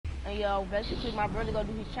And yo, basically my brother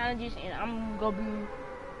gonna do his challenges, and I'm gonna be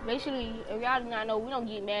basically. If y'all do not know, we don't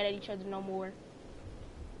get mad at each other no more.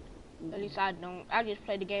 At least I don't. I just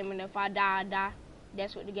play the game, and if I die, I die.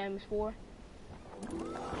 That's what the game is for.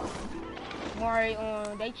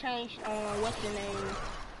 More they changed what's the name,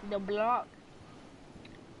 the block,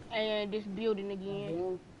 and this building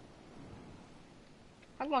again.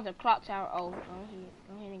 I'm going to clock tower. Oh, go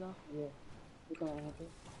ahead and go. Yeah, you going to?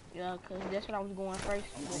 Yeah, cause that's what I was going first.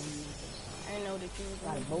 I didn't know that you was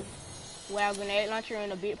got a boat. Well, grenade launcher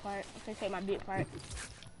and a bit part. I'm gonna take my bit part.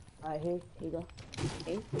 Alright, here you go.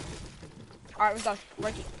 Hey. Alright, let's go.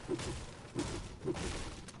 Break it.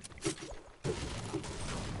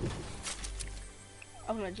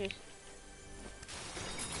 Open my chest.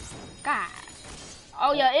 God.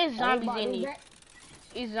 Oh yeah, it's zombies in here.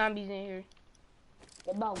 It's zombies in here.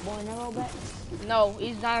 What about boy and arrow back? No,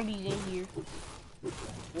 it's zombies in here.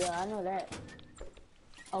 Yeah, I know that.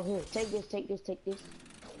 Oh, here, take this.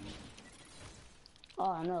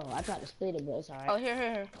 Oh, no, I tried to split it, but it's alright. Oh,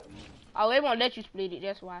 here. Oh, they won't let you split it,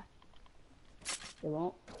 that's why. They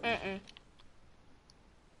won't?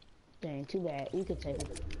 Dang, too bad. You could take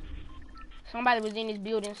it. Somebody was in this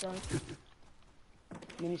building, so.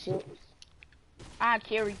 Mini shields? I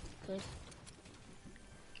carry, cause.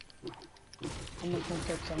 I'm gonna come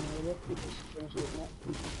take some of it. Finish it up.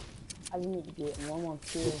 I just need to get one more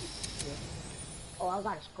kill. Yeah. Oh, I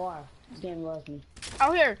got a scar. This game loves me.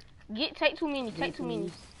 Oh, here. Take 2 minis. Take 2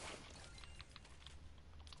 minis.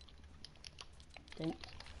 Thanks.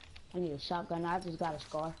 I need a shotgun. I just got a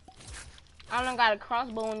scar. I done got a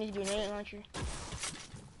crossbow in this grenade launcher.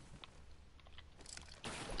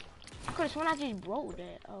 I could've sworn I just broke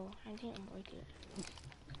that. Oh, I didn't break it.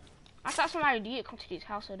 I thought somebody did come to this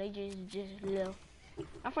house, so they just left.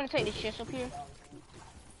 I'm gonna take this chest up here.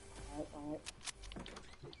 Alright.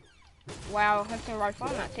 Wow, hunting rifle.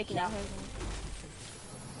 I'm not taking that hunting.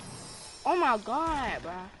 Oh my god,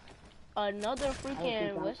 bro. Another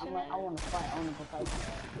freaking what's the name? I wanna fight. I wanna go fight.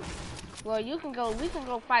 Well, you can go. We can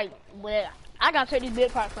go fight, but I gotta take this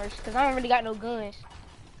big part first, cause I don't really got no guns.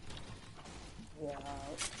 Yeah.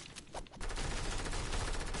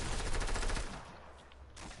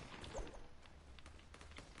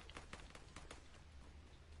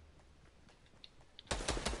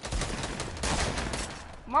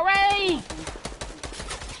 Murray!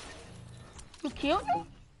 You killed me?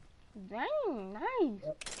 Dang, nice.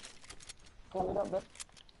 Yep. Hold it up, bro.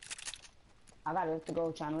 I got it to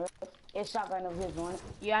go channel. It's shotgun over here, doing it.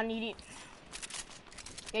 Yeah, I need it.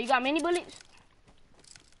 Yeah, you got many bullets?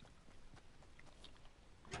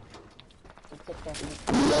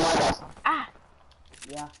 Ah!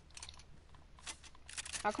 Yeah.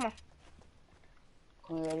 Oh, come on.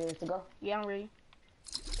 Come you ready to go? Yeah, I'm ready.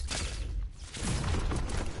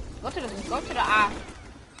 Go to the eye.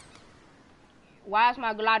 Why is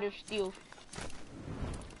my glider still?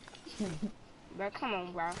 Bro, come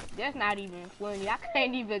on, bro. That's not even funny. I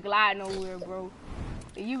can't even glide nowhere, bro.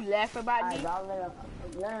 You laugh about me?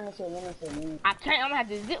 Let him say. I can't. I'm gonna have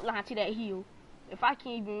to zip line to that hill. If I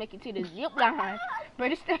can't even make it to the zip line, bro,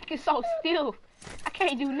 this thing is so still. I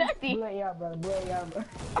can't do nothing. Blood y'all, bro.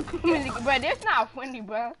 Bro, that's not funny,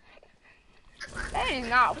 bro. That is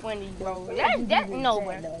not funny, bro. That's no,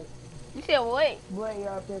 bro. You said what? Boy,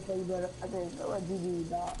 y'all said you better. I said, so what GG,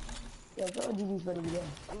 dog. Yeah, so what GG's better be there.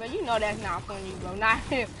 But you know that's not funny, bro. Now,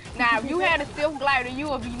 if you had a silk glider, you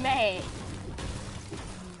would be mad.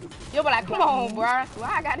 You'll be like, come on, bro.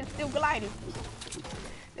 Why I got a silk glider?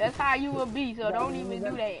 That's how you will be, so don't even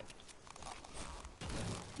do that.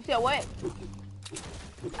 You said what?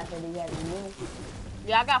 I said you got a mini.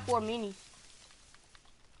 Yeah, I got 4 minis.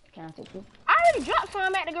 Can I take 2? I already dropped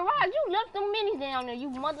some at the garage. You left them minis down there, you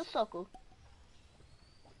mother sucker.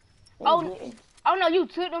 Oh no, you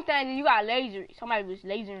took them things and you got laser. Somebody was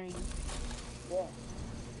lasering you. Yeah.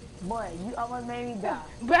 Boy, you almost made me die.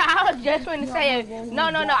 But I was just going to say, no.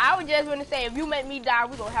 I was just going to say, if you make me die,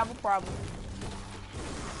 we gonna have a problem.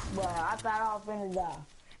 Boy, I thought I was finna die.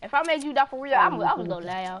 If I made you die for real, I was gonna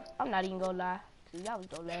laugh. I'm not even gonna lie. I was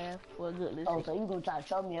gonna laugh for a good listen. Oh, so you gonna try to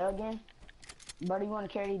show me again? Brother, you wanna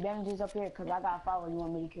carry these bandages up here? Cause I got 5. You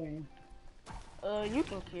want me to carry them? You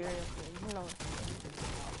can carry it, you know.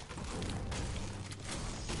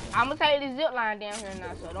 I'm gonna take the zip line down here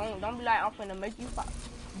now, so don't be like I'm finna make you fall.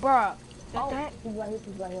 Bruh. He's right here,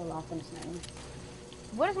 I'm finna snap him.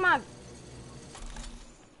 What is my...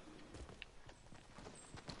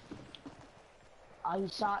 Oh, you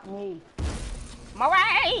shot me.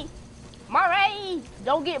 Murray!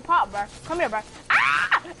 Don't get popped, bro. Come here, bro.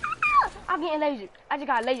 Ah! I'm getting lasered. I just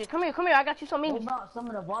got lasered. Come here. I got you some minis. They brought some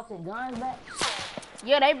of the vaulted guns back?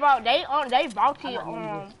 Yeah, they vaulted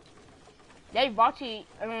They vaulted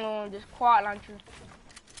this quad launcher.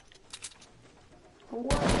 For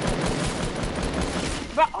what?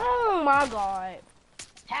 But oh my god.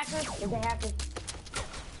 Hackers? Is they hackers?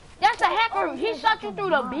 That's a hacker. He shot you through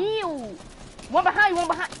the build. One behind you, one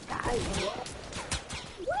behind. God.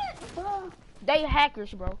 What, bro? They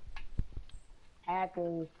hackers, bro.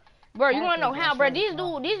 Hackers. Bro, you wanna know Hackers how, are bro? so These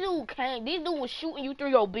dumb. dude was shooting you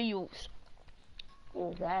through your builds.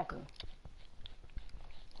 Exactly.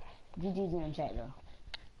 GG's in the chat though.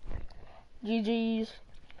 GG's.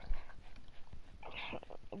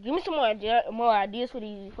 Give me some more ideas for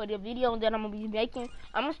the videos that I'm gonna be making.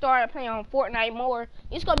 I'm gonna start playing on Fortnite more.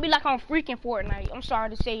 It's gonna be like on freaking Fortnite. I'm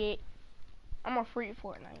sorry to say it. I'm a freak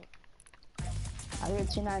Fortnite. I hear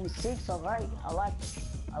 296, alright. I like it.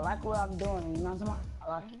 I like what I'm doing, you know what I'm talking about?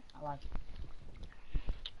 I like it. I like it.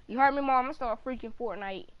 You heard me, Mom? I'm gonna start freaking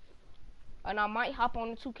Fortnite. And I might hop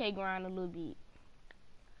on the 2K grind a little bit.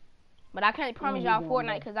 But I can't promise y'all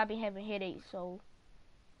Fortnite because I've been having headaches, so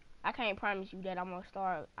I can't promise you that I'm gonna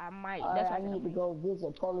start. I might. That's I need to go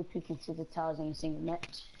visit Polar Peak and see the towers in a single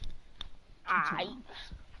match. Alright.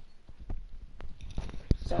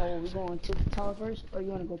 So we going to the tower first, or you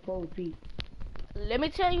wanna go Polar Peak? Let me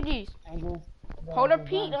tell you this. Polar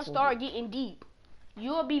Peak done start getting deep.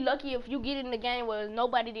 You'll be lucky if you get in the game where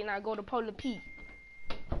nobody did not go to Polar Peak.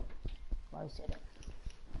 Why you say that?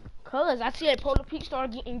 Cause I said Polar Peak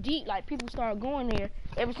started getting deep, like people started going there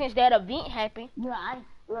ever since that event happened. Yeah,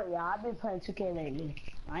 I've been playing 2K lately.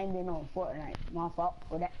 I ain't been on Fortnite. My fault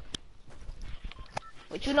for that.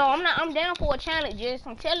 But you know, I'm down for a challenge, Jess.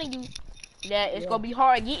 I'm telling you that it's gonna be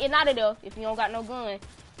hard getting out of there if you don't got no gun.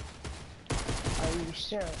 Are you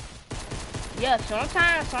sure? Yeah,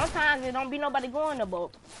 sometimes there don't be nobody going there,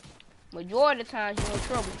 but majority of the times you're in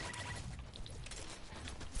trouble.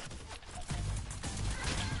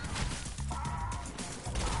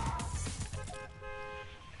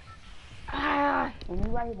 And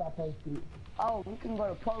you right here by Polar Peak. Oh, we can go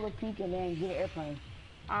to Polar Peak and then get an airplane.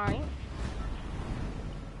 Alright.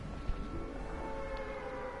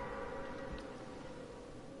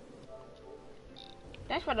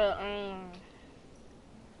 That's for the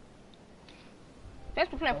that's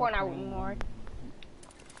for playing Fortnite with me, Mark.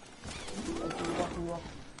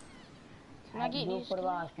 Can I get do this? it for the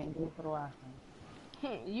live stream. Do it for the live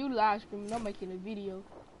stream. You live streaming, I'm making a video.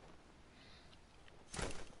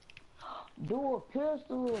 Dual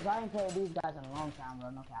pistols. I ain't played these guys in a long time, bro.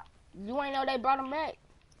 No cap. You ain't know they brought them back.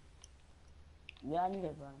 Yeah, I knew they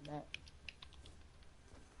brought them back.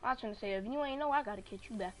 I was trying to say, if you ain't know, I gotta catch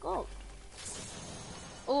you back up.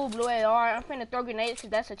 Oh, Blue AR, I'm finna throw grenades because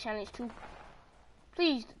that's a challenge too.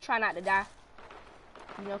 Please try not to die.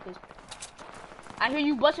 You know, cause I hear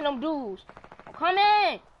you busting them dudes. I'm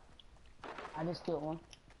coming. I just killed one.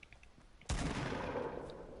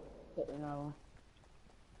 Hit another one.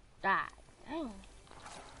 Die. Dang.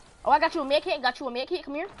 Oh, I got you a med kit.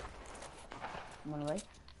 Come here. I'm on the way.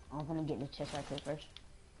 I'm gonna get the chest right there first.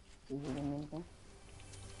 See if we get anything.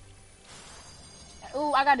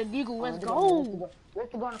 Ooh, I got a deagle. Let's go. We have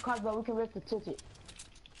to go on the crossbow. We can risk the tilt.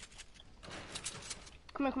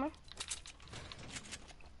 Come here.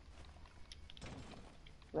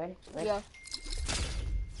 Ready? Yeah.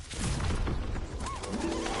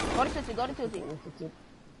 Go to tilted.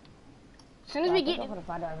 As soon as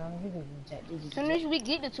we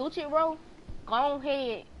get the tilted, bro, go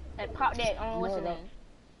ahead and pop that on what's the name.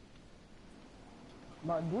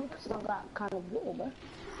 But Duke still got kind of good, bro.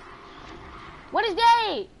 What is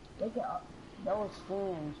that? Look at those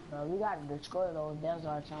skins, bro. We gotta destroy those. That's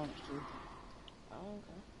our challenge too.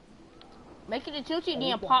 Okay. Make it a tilted,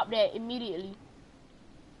 then pop that immediately.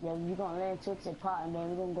 Yeah, you gonna land tilted pot, and then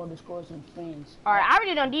we're gonna go destroy some skins. Alright, I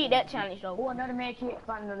already done did that challenge though. Oh, another med kit.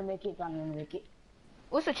 Find another med kit.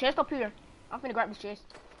 What's the chest up here? I'm finna grab this chest.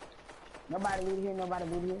 Nobody loot here.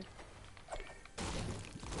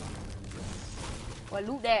 Well,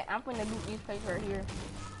 loot that. I'm finna loot this place right here.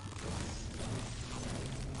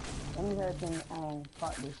 Let me hurry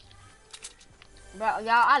fuck this. Bro,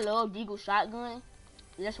 y'all, I love Deagle shotgun.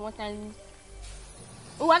 That's one thing.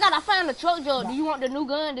 Oh, I found the truck jug. Do you want the new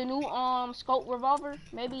gun, the new scope revolver?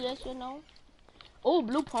 Maybe yes or no. Oh,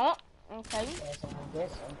 blue pump. Okay. Yes, I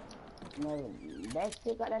guess so. No, that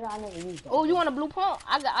stick out there, I never used that. Oh, you want a blue pump?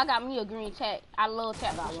 I got me a green tack. I love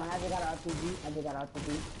tack. I just got an RPG.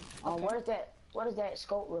 Okay. What is that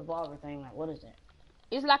scope revolver thing? Like, what is that?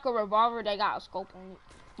 It's like a revolver that got a scope on it.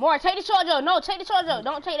 More, take the charger. No, take the charger.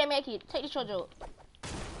 Don't take that med kit. Take the charger.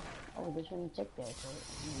 Oh, they shouldn't take that.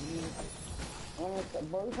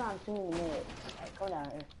 But we trying to see the med. Alright, come down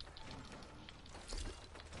here.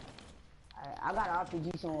 Alright, I got an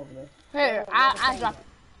RPG somewhere over there. Here, I drop it.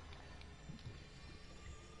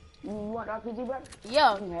 You want RPG, bro?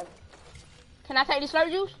 Yeah. You can have it. Can I take the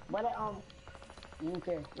slurp juice? But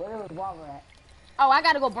okay. Where the revolver at? Oh, I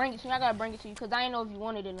gotta go bring it to you. I gotta bring it to you because I didn't know if you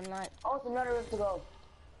wanted it or not. Oh, it's another rift to go.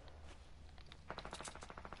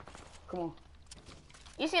 Come on.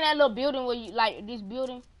 You see that little building where you like this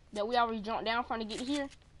building that we already jumped down from to get here?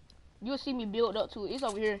 You'll see me build up to it. It's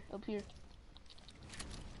over here, up here.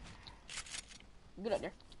 Get up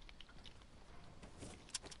there.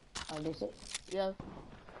 Oh, this it? Yeah.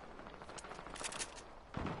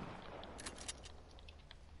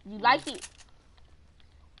 You like it?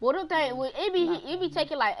 What the thing? It be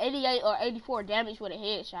taking like 88 or 84 damage with a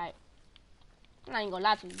headshot. I'm not even gonna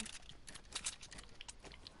lie to you.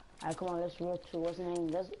 Alright, come on, let's run to what's the name?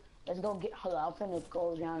 Let's go get. Hold on, I'm finna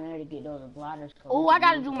go down there to get those gliders. Oh, I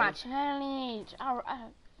gotta do my challenge. I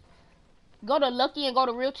go to Lucky and go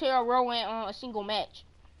to Wheelchair Row and a single match.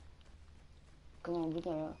 Come on, we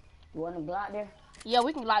can. You wanna glide there? Yeah,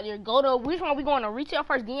 we can glide there. Go to which one we going to retail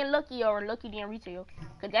first, then Lucky or Lucky then retail?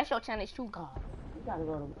 Cause that's your challenge too. God, you gotta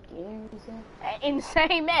go to game. In the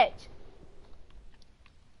same match.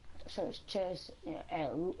 Search chest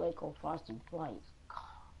at Root Lake or Frosty Flight.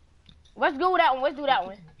 Let's do that one. Let's do that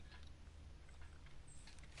one.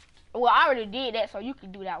 Well, I already did that, so you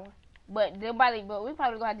can do that one. But we probably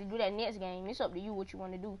gonna have to do that next game. It's up to you what you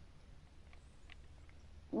want to do.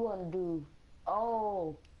 You wanna do?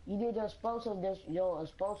 Oh, you did your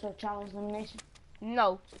explosive challenge elimination?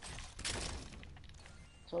 No.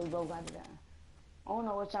 So we both got it down. I don't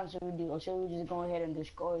know what time should we do, or should we just go ahead and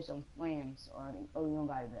destroy some flames, or we don't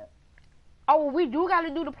got it back? Oh, well, we do got to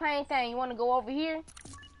do the plane thing. You want to go over here?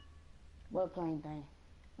 What plane thing?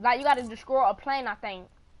 Like, you got to destroy a plane, I think.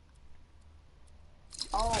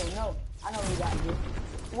 Oh, no. I know what we got to do.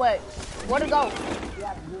 What? Where to go? You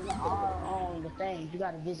got to visit all the things. You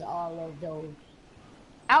got to visit all of those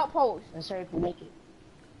Outposts. let's hurry up and make it.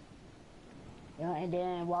 Yeah, and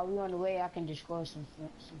then while we're on the way, I can destroy some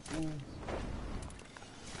flames.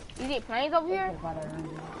 Is it planes over here?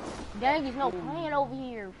 Dang, there's no plane over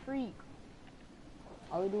here, freak.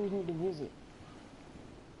 All we do is need to visit.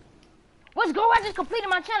 Let's go. I just completed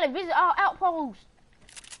my challenge. Visit all outposts.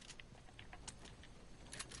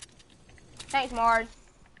 Thanks, Mars.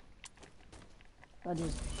 I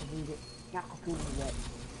just completed. Not completed yet.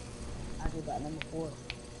 I just got number 4.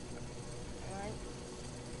 Alright.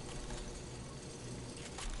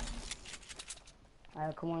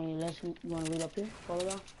 Alright, come on, you want to read up here? Follow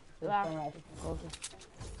down? Yeah. Right, closer.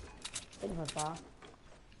 85.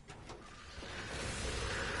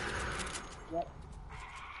 Yep.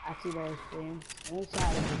 I see those things.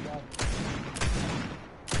 Inside of the bed.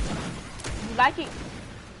 You like it?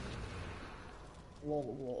 A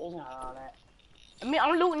little bit. It's not all that. I mean,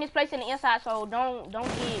 I'm looting this place in the inside, so don't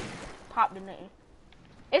get popped or nothing.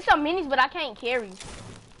 It's some minis, but I can't carry.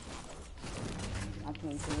 I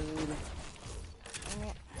can't carry either.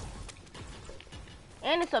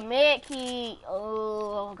 And it's a med kit.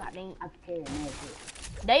 Oh, god dang. I can carry a med kit.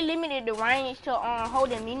 They limited the range to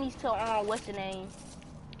holding minis to what's the name?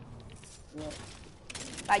 Yep.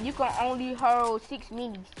 Like you can only hold 6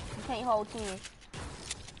 minis. You can't hold 10.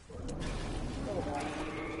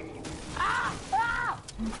 Ah! Ah!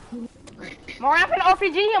 More, I'm finna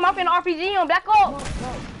RPG him. I'm finna RPG him. Back up. No.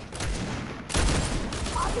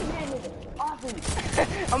 Offie that nigga.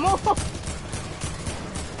 Offie. I'm over.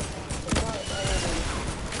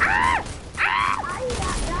 Ah! Ah!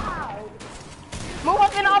 Move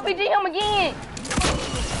up in the RPG him again.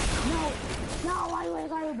 No, why you ain't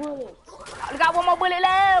got your bullet? I got one more bullet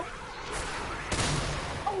left.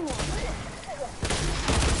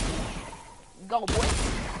 Go, boy.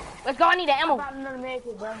 Let's go. I need the ammo. I found another med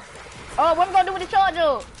kit, bro. Oh, what am I gonna do with the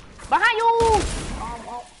charger? Behind you.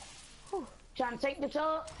 Trying to take the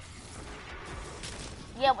tub?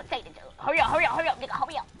 Yeah, but take the charger. Hurry up, nigga.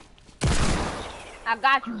 Hurry up. I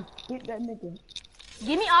got you. Get that nigga.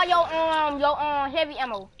 Give me all your heavy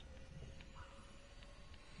ammo.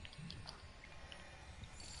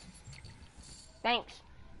 Thanks.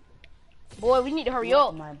 Boy, we need to hurry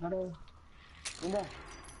up. My brother. Yeah.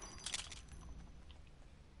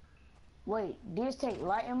 Wait, these take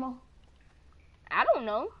light ammo? I don't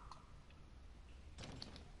know.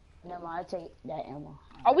 Never mind, I take that ammo.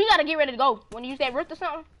 Oh, we gotta get ready to go. Wanna use that rift or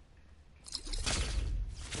something?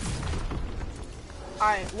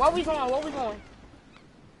 Alright, where we going?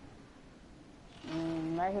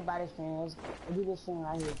 Right here by this thing. Let's do this thing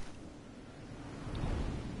right here.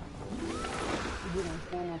 You're gonna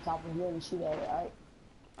stand on top of here and shoot at it, alright?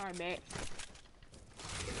 Alright, bet.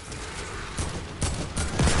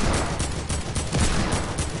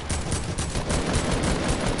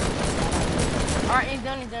 Alright, it's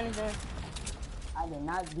done. I did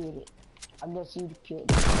not get it. I guess you killed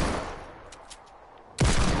it.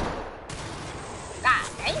 God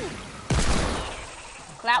dang.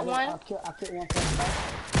 Clap one. I killed one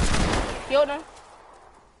first. Killed him.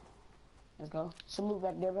 Let's go. Salute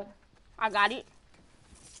back there, brother. I got it.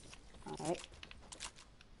 Alright.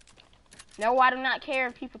 No, I do not care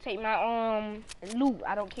if people take my loot.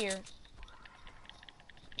 I don't care.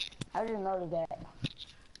 I didn't notice that.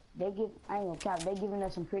 I ain't gonna count, they giving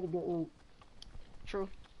us some pretty good loot. True.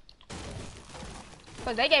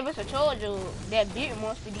 Cause they gave us a charger that big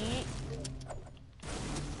monster did.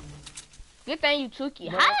 Good thing you took it.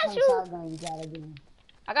 How did you?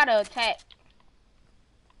 I got an attack.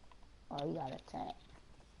 Oh, you got an attack.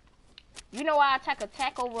 You know why I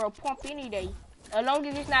attack over a pump any day? As long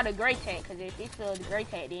as it's not a gray tag, cause if it's a gray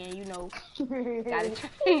tag, then you know, gotta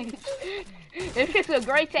change. If it's a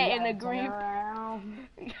gray tag and a green.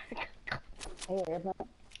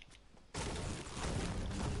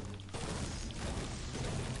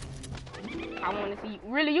 I want to see.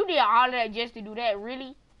 Really, you did all of that just to do that?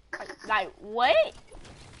 Really? Like what?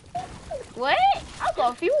 What? I'm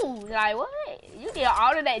confused. Like what? You did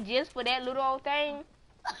all of that just for that little old thing?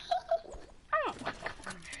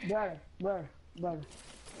 Brother.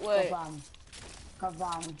 What?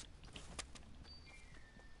 Confirm.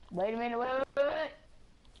 Wait a minute, wait.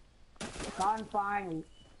 Confirm.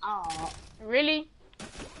 Oh. Really?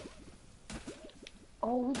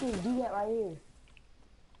 Oh, we can do that right here.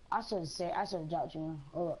 I should have dropped you one.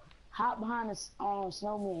 Hold up. Hop behind the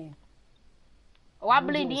snowman. Oh, I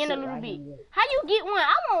blend in a little bit. How you get one?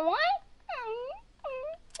 I want one.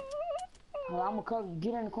 Well, I'm gonna cover.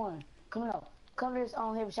 Get in the corner. Coming up. Cover this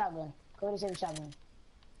heavy shotgun. Cover this heavy shotgun.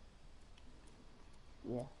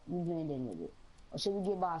 Yeah, you blend in a little bit. Or should we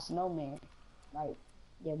get by a snowman? Like,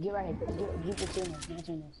 yeah, get right here. Get between us. Get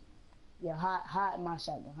between us. Yeah, hide my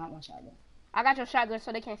shotgun. Hide my shotgun. I got your shotgun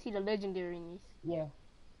so they can't see the legendary in this. Yeah.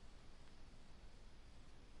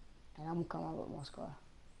 And I'm gonna come out with my scar.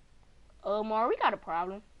 Mar, we got a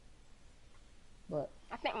problem. What?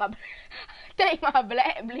 I think my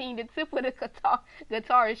black bling, the tip of the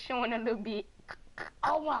guitar is showing a little bit.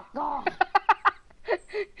 Oh my god!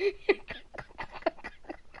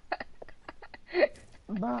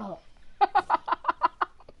 Bro.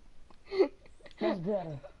 That's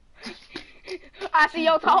better. I see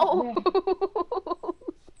your toes.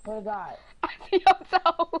 Oh God. I see your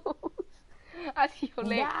toes. I see your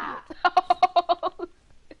legs. Yeah.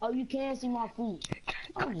 Oh, you can't see my feet.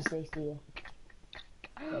 I'm just stay still.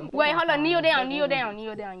 Wait, hold on. Kneel down,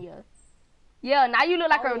 yeah. Yeah, now you look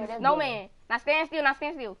like a snowman. Now stand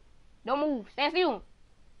still. Don't move. Stand still.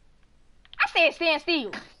 I said stand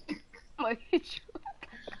still. I'm gonna hit you.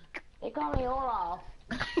 They call me Olaf.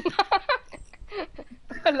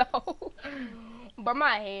 Hello. But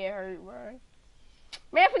my head hurt, bro.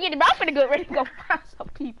 Man, forget it. I'm finna get ready to go find some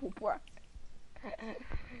people, bro.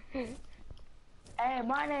 Hey,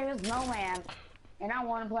 my name is Snowman, and I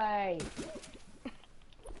want to play.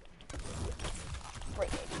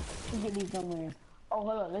 Let's get these Snowman. Oh,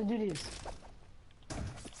 hold on. Let's do this.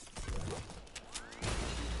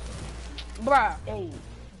 Bruh. Hey.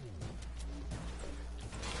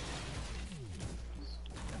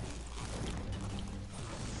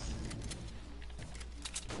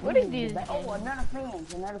 What is this? Oh, another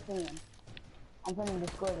fan. I'm putting the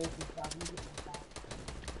score this and stuff.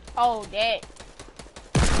 Oh, that.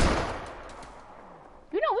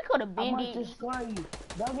 You know, we could have been I want to score you.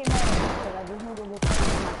 Don't get mad at me, because I just need to look at my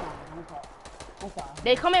time. I'm sorry.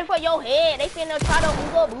 They coming for your head. They finna try to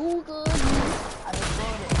booga. I just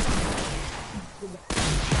scored it.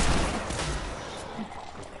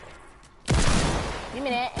 Give me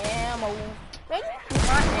that ammo. Thank you for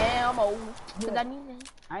my ammo. Cause I need that.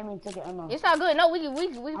 I ain't even taking ammo. It's all good. No, we. I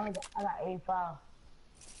got 85.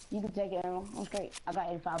 You can take it ammo. I'm straight. I got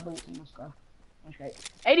 85 bullets in my scar. I'm straight.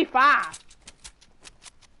 85.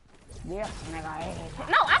 Yeah, and I got 85.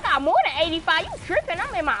 No, I got more than 85. You tripping?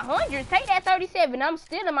 I'm in my hundreds. Take that 37. I'm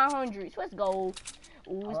still in my hundreds. Let's go.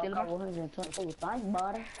 Ooh, still in my 124. Thanks,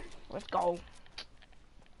 buddy. Let's go.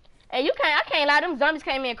 Hey, I can't lie. Them zombies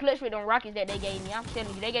came in clutch with them rockets that they gave me. I'm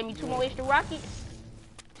telling you, they gave me 2 more extra rockets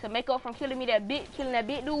to make up from killing that big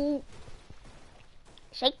dude.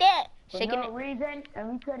 Shake that. Shaking it. For no reason,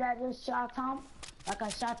 and we could have just shot him like a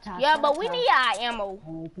shot top. Yeah, but we need our ammo.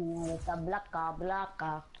 With a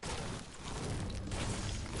blocka.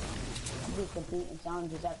 Be competing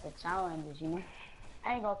challenges after challenges, you know.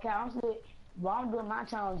 I ain't gonna count. I'm doing my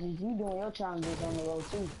challenges. You doing your challenges on the road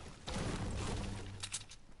too.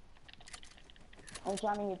 I'm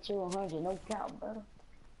trying to get 200. No count, brother.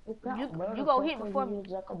 No count, brother. You go hit before me.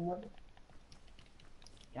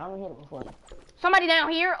 Y'all don't hit it before. Somebody down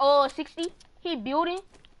here, 60. He building.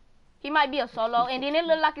 He might be a solo. And then it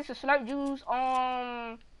look like it's a Slurp Juice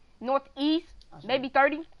on northeast, maybe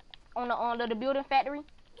 30 on the building factory.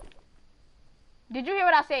 Did you hear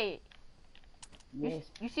what I said? Yes.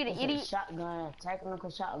 You see the it's idiot? A shotgun, technical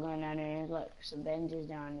shotgun down there. There's like some bandages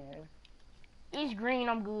down there. It's green,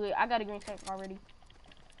 I'm good. I got a green tech already.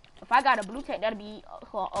 If I got a blue tech, that'll be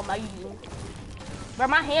amazing. Bro,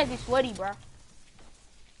 my hands is sweaty, bro.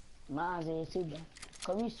 Mine's is too, bro.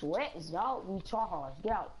 Cause we sweat, y'all. We try hard.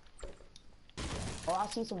 Get out. Oh, I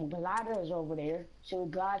see some gliders over there. Should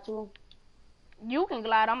we glide to them? You can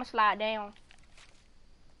glide. I'ma slide down.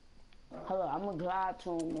 Hold on, I'm gonna glide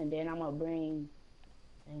to them and then I'm gonna bring.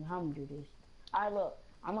 And how I'm gonna do this? Alright, look.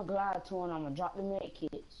 I'm gonna glide to them. I'm gonna drop the med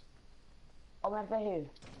kits. Oh, matter of fact, here.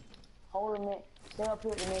 Hold them. Stay up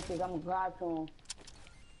here with the med kits. I'm gonna glide to them.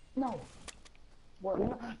 No. What?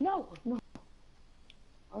 No.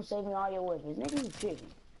 I'm saving all your weapons. Nigga, you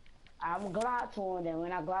tripping. I'm gonna glide to them. Then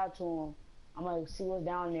when I glide to them, I'm gonna see what's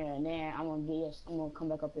down there, and then I'm gonna come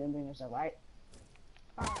back up here and bring this up, right?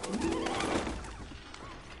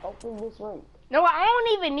 Hopefully this works. No, I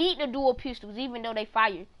don't even need the dual pistols, even though they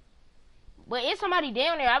fire. But it's somebody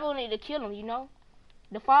down there. I don't need to kill them, you know.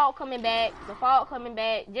 The fog coming back.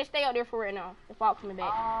 Just stay out there for right now. The fog coming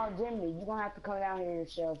back. Oh, Jimmy, you're gonna have to come down here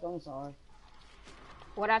yourself. I'm sorry.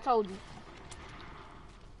 What I told you.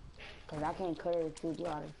 Cause I can't clear it too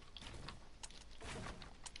water.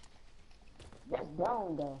 That's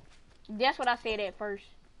brown though. That's what I said at first.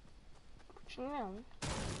 What you know?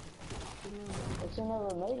 But you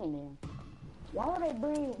never made them there. Why would they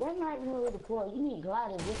bring? They're not even really deploy. You need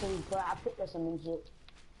gliders just to deploy. I picked up some and shit.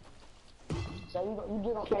 So you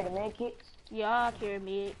just don't carry the med kits? Yeah, I carry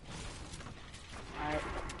med. Alright.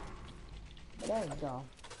 There you go.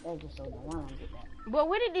 That's just so dumb. I don't get that. But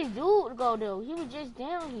where did this dude go though? He was just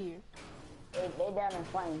down here. They down in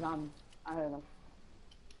flames on me. I heard them.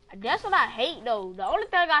 That's what I hate though. The only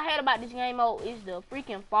thing I hate about this game mode is the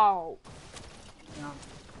freaking fog.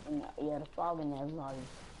 Yeah, the fog in there is already.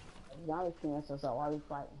 Zombie killing us, so why are we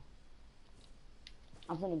fighting?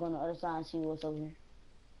 I'm finna go on the other side and see what's over here.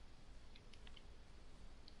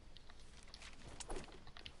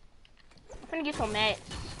 I'm finna get some mats.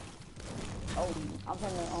 Oh, I'm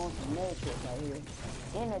finna own some med kits right here.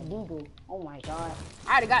 And a deagle. Oh my god. I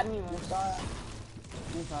already got me one.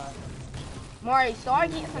 I'm sorry. Maury, start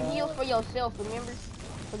getting some heals for yourself, remember?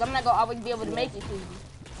 Because I'm not going to always be able to make it to you.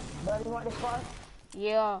 Buddy, you want this car?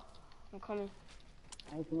 Yeah, I'm coming.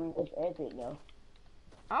 It's epic, though.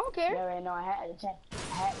 I don't care. You already know I had to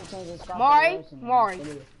change this car.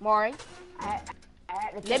 Maury. I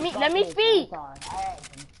had to Let me speak.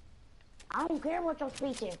 I don't care what your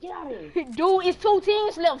speech is. Get out of here. Dude, it's 2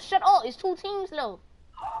 teams left. Shut up. It's 2 teams left.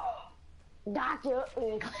 Gotcha.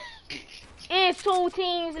 It's 2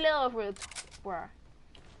 teams left, bruh.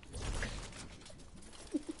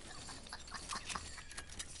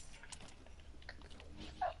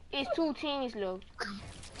 It's 2 teams left.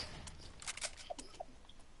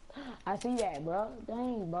 I see that, bro.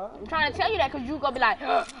 Dang, bro. I'm trying to tell you that because you gonna be like,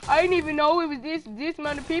 I didn't even know it was this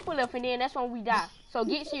amount of people left, and then that's when we die. So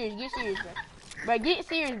get serious, bro. Bro, get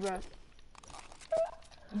serious, bro.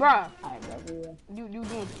 Bruh. Alright, bro. You doing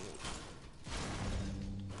it.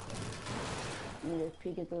 Let me just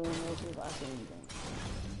peek it through and see if I see anything.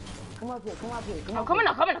 Come up here. I'm coming.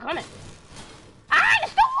 Ah, the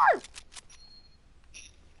storm!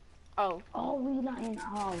 Oh. Oh, we not in the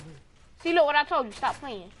house. See, look what I told you. Stop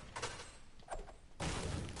playing.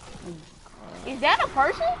 Is that a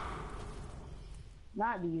person?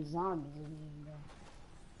 Not these zombies.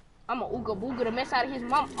 I'm a ooga booga the mess out of his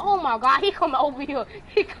mom. Oh my god, he coming over here.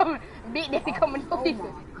 He coming. Big Daddy coming over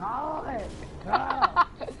here. Oh my god.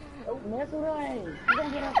 Don't mess with us. You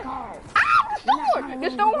gonna get us caught. Ah, the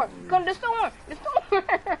storm. Come the storm.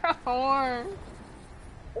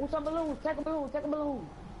 Oh, some balloons. Take a balloon.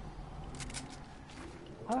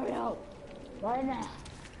 Hurry up. Right now.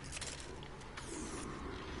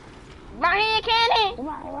 My hand cannon. Come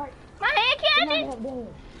on, right. My hand cannon.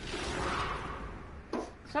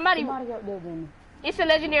 Somebody up there, Jimmy. It's a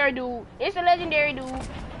legendary dude.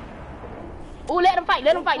 Oh, let him fight.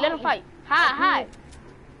 Hide.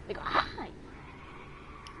 Nigga, hide.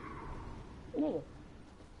 Nigga.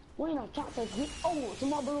 We ain't no chop that shit. Oh, some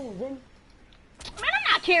more balloons, Jimmy. Man, I'm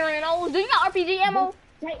not carrying those. Do you got RPG ammo?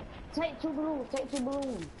 Take 2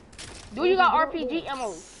 balloons. Do you got RPG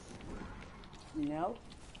ammo? No.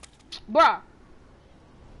 Bruh.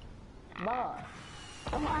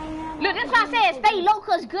 Look, that's why I said stay low,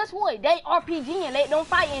 cause guess what? They RPG and they don't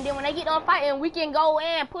fight, and then when they get done fighting, we can go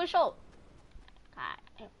and push up. God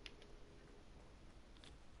damn.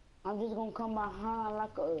 I'm just gonna come behind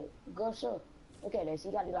like a gusher. Look at this.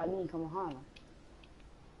 He got to like me and come behind him.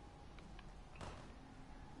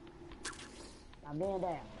 Now bend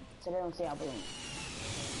down so they don't see our balloon.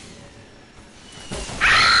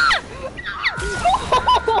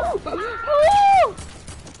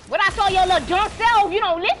 When I saw your little dumb self, you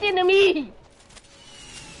don't listen to me.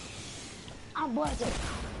 I'm busted.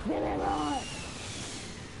 Give me run.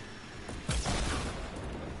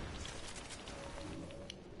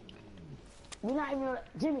 You're not even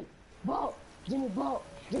Jimmy. Ball. Jimmy, ball.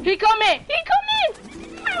 Jimmy. He coming. He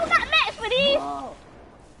coming. I don't got mats for these. Ball.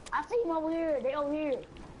 I see him over here. They over here.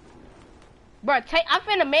 Bro, I'm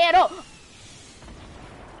finna man up.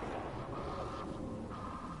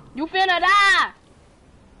 You finna die.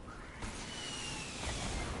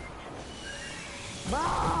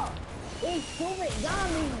 Bro, it's stupid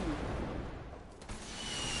zombies.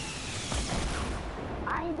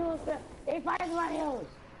 I ain't doing stuff. They fight somebody else.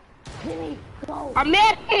 Jimmy, go. I'm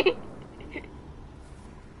mad.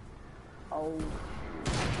 Oh.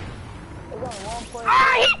 They got one point.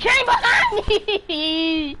 Ah, he came behind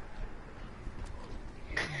me.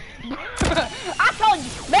 I told you,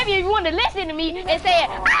 maybe if you wanted to listen to me and say,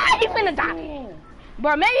 ah, he finna die.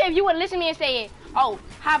 Bro, maybe if you would listen to me and say, oh,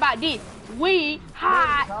 how about this? We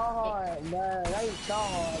hide.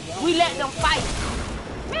 We let them fight.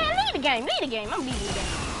 Man, leave the game. Leave the game. I'm leaving the game.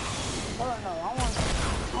 Hold on, no. I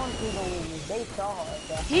want to see them win this. They so hard,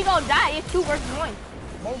 bro. He gonna die. It's 2 versus 1.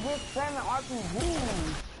 They just spamming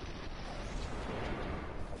RPGs.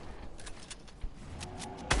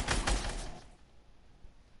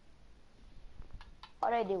 All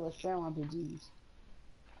they did was stream RPGs.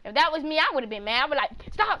 If that was me, I would have been mad. I would like,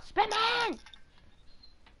 stop spamming.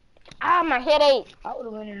 Ah, my headache. I would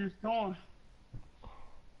have went in the storm.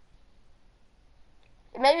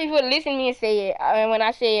 Maybe if you would listen to me and say it, when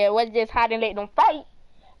I said, what's just hide and let them fight,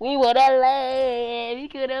 we would have led. We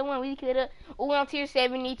could have won. We could have. Ooh, I'm tier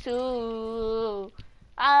 72.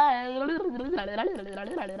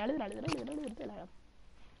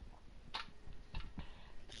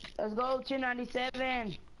 Let's go,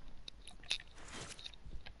 297.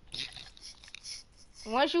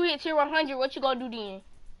 Once you hit tier 100, what you gonna do then?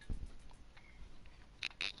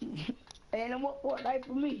 And then what Fortnite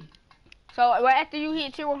for me? So right after you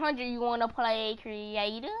hit tier 100, you wanna play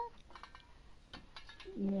creator?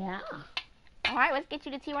 Yeah. All right, let's get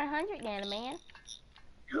you to tier 100 then, man.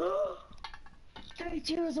 3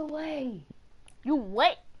 tiers away. You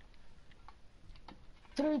what?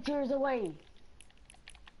 3 tiers away.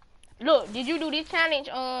 Look, did you do this challenge?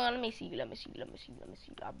 Let me see.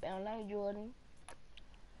 I bound like Jordan.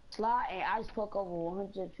 Slide and ice puck over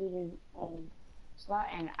 100 feet. Slide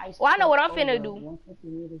and ice. Well, I know what I'm finna do. 150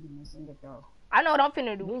 meters in a single throw. I know what I'm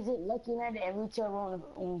finna do. Visit Lucky Land and return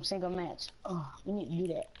on single match. Oh, we need to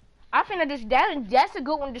do that. I finna just that's a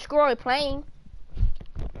good one. Destroy plane.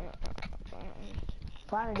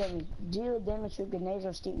 Final damage. Deal damage with grenades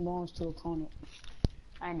or stick bombs to opponent.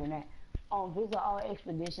 I ain't doing that. Visit all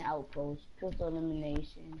expedition outposts. Pistol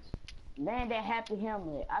eliminations. Land that happy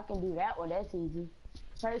helmet. I can do that one. That's easy.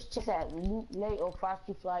 Search check out loot late or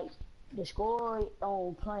frosty flights. Destroy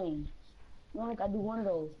on plane. You only gotta do one of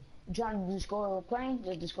those. You trying to destroy a plane?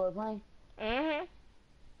 Just destroy a plane? Mm-hmm.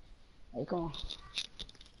 Hey, come on.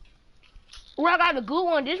 Well, I got a good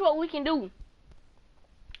one. This is what we can do.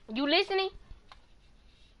 You listening?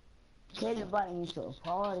 Take everybody into a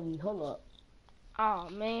party. Hold up. Oh,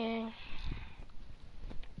 man.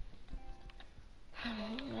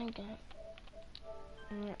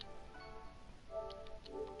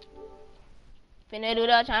 Finna do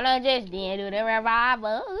the challenges, then do the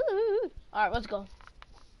revival. Alright, let's go.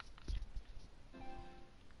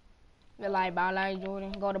 The light by light,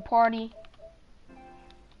 Jordan. Go to party.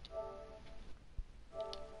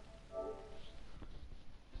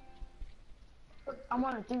 I'm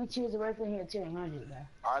on 3 tiers away from here, tier 100, man.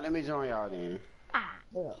 Alright, let me join y'all then.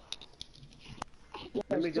 Yeah.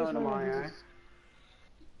 Let me join them all, yeah.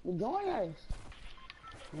 You join us.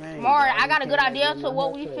 Mari, I got a good idea to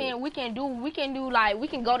what we can do. We can do like we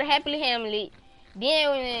can go to Happily Hamlet,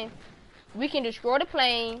 then we can destroy the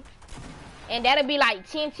plane, and that'll be like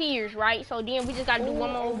 10 tiers, right? So then we just gotta do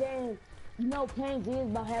one more. And then, you know, planes is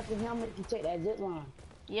about Happily Hamlet to take that zip line.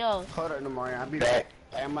 Yo. Hold up, Namari, I'll be back.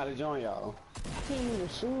 I'm about to join y'all. I can't even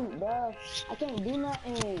shoot, bro. I can't do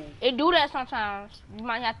nothing. It do that sometimes. You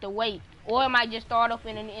might have to wait, or it might just start off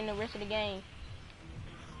in the rest of the game.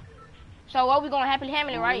 So what we gonna Happily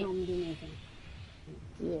Hamlet, right? Yeah,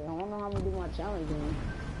 I don't know how I'm gonna do my challenge then.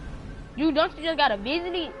 You just gotta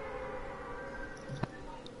visit it.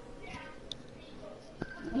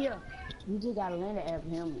 Yeah, You just gotta land it at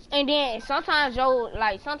him. And then sometimes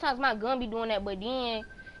sometimes my gun be doing that, but then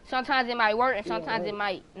sometimes it might work and sometimes it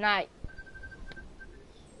might not.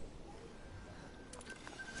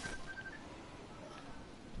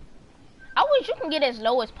 I wish you can get as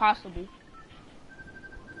low as possible.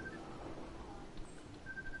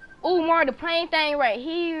 Ooh, Mar, the plane thing right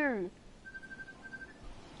here.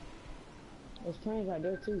 There's planes right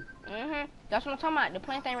there too. That's what I'm talking about. The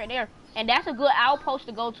plane thing right there, and that's a good outpost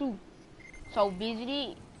to go to. So visit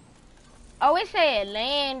it. Oh, it said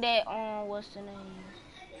land at what's the name?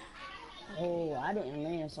 Oh, I didn't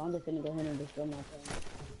land, so I'm just finna go ahead and destroy my plane.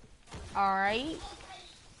 All right.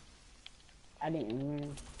 I didn't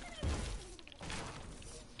land.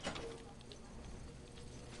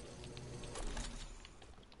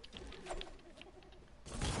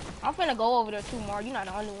 I'm finna go over there too, Mar. You're not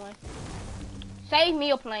the only one. Save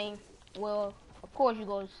me a plane. Well, of course you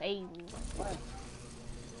go save me. What?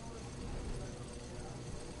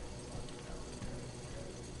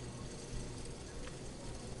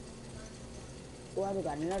 Oh, I just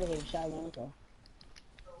got another headshot on so.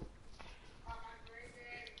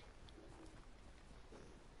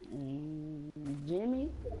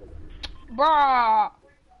 Jimmy? Bruh.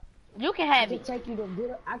 You can have I it. could take you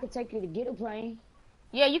to get a plane.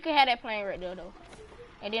 Yeah, you can have that plane right there, though.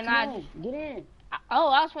 And then Get in. I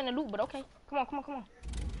was finna loot, but okay. Come on. I'm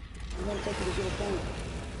gonna take you to get a plane.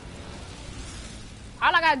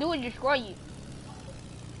 All I gotta do is destroy you.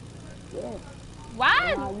 Yeah.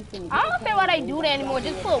 Why? Nah, I don't see why they do that anymore.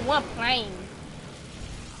 Just put one plane.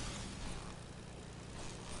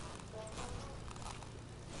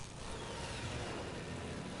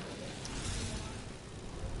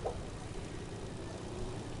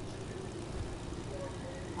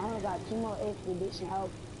 I only got 2 more expedition out.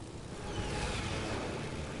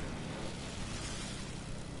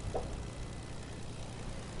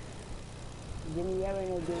 Jimmy, you ever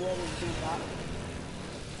know get ready to jump out?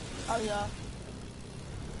 Oh yeah.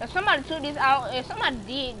 If somebody took this out, if somebody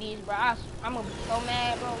did this, bro, I'm gonna be so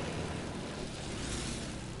mad, bro.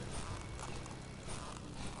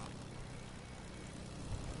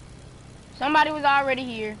 Somebody was already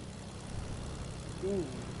here.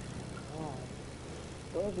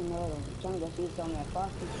 Where's another one? I'm trying to go see something at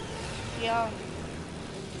Foster. Yeah.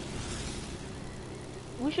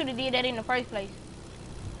 We should have did that in the first place.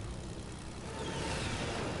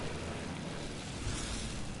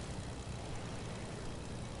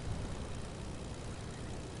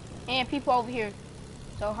 And people over here.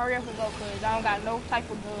 So hurry up and go, cause I don't got no type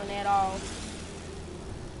of gun at all.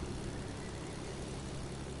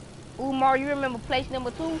 Ooh, Mar, you remember place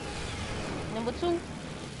number 2? Number 2?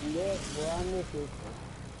 Yes, boy, I miss it.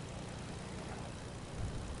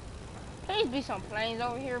 Please be some planes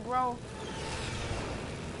over here, bro.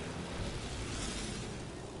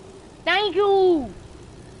 Thank you.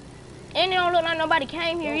 And it don't look like nobody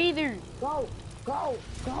came here either. Go.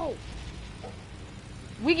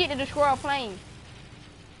 We get to destroy a plane.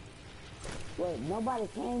 Wait, nobody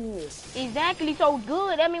came here. Exactly, so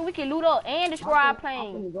good. That means we can loot up and destroy our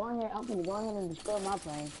plane. I'm gonna go ahead and destroy my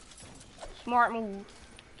plane. Smart move.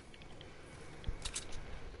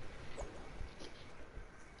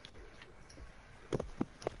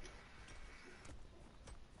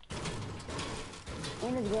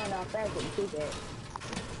 And it's going down fast with the that.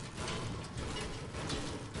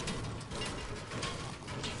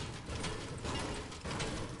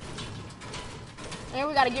 And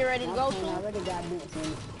we gotta get ready to go I to. already got bits in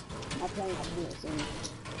it. My plane got bits in it.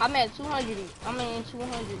 I'm at 200. I'm in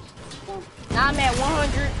 200s. Now I'm at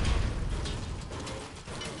 100.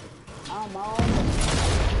 I'm all.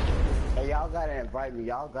 Hey, y'all gotta invite me.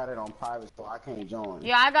 Y'all got it on private, so I can't join.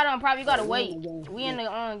 Yeah, I got it on private. You gotta wait. We in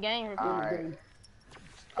the game. Alright.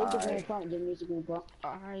 Take the green pump, give me the green pump.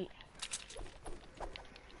 Alright.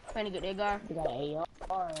 Trying to get that guy. We got an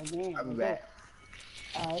AR again. I'll be back.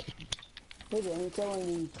 Alright. Look at me telling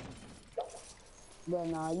you. But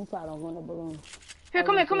nah, you probably don't want the balloon. Here,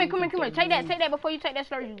 come here. Take that before you take that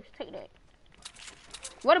slurry juice. Take that.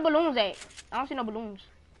 Where the balloons at? I don't see no balloons.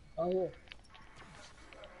 Oh, yeah.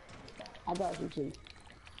 I got you too.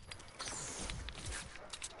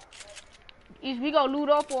 Is we go loot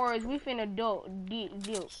up or is we finna dip?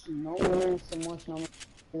 No, some more snow.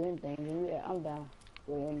 Anything. Yeah, I'm down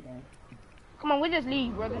with anything. Come on, we just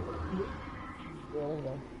leave, brother. Yeah, let's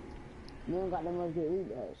go. You don't got that much good loot,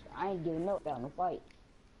 guys. I ain't giving up down the fight.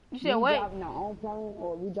 You said what? We driving our own plane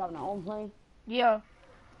or we driving our own plane? Yeah.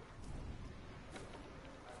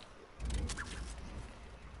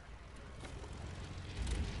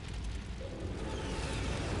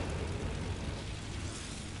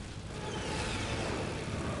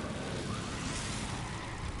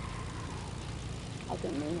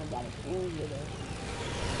 can make nobody friends with us.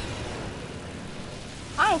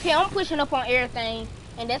 I don't care. I'm pushing up on everything,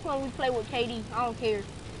 and that's when we play with KD. I don't care.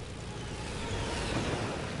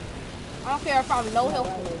 I don't care if I'm low health.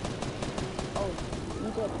 Oh,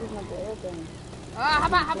 you said pushing up on everything. How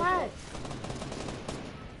about?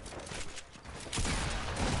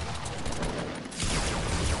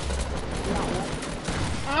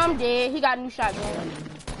 I'm dead. He got a new shotgun.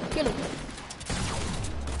 Kill him.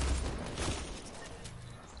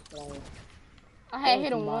 I had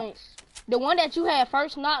hit him once. The one that you had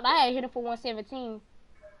first knocked, I had hit him for 117.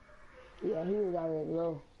 Yeah, he was already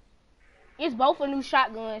low. It's both a new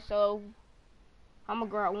shotgun, so I'm gonna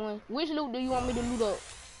grab one. Which loot do you want me to loot up?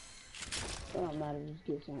 It don't matter, just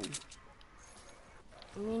get something.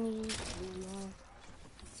 Minis.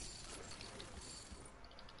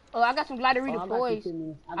 Oh, I got some glider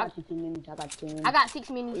redeploys. I got you 2 minutes. I got 2 minutes. I got 6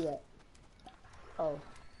 minis. Yeah. Oh.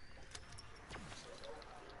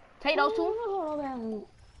 Take those 2.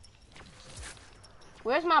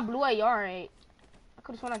 Where's my blue AR at? I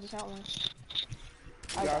could've sworn I just shot one.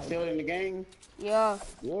 Y'all still in the game? Yeah.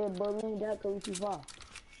 Yeah, but we ain't got go too far.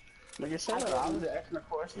 Like I said, I was just asking a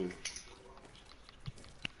question.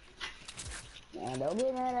 Man, don't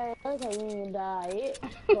get mad at us because we ain't die yet.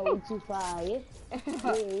 Go too far yet. Yeah.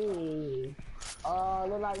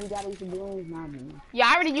 Look like we gotta use the balloons now, man. Yeah,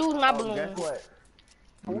 I already used my balloon. Guess what?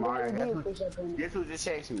 Mario, guess who just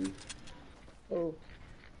chased me? Oh.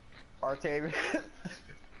 Artavis.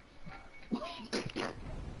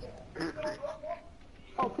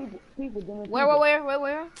 Oh, people doing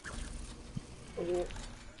Where?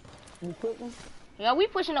 You cooking? Yeah, we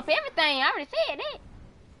pushing up everything. I already said that.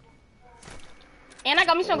 And I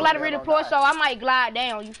got me some glider redeploy, so I might glide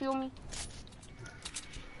down. You feel me?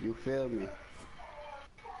 You feel me?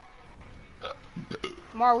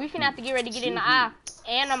 Mar, we finna have to get ready to get in the eye.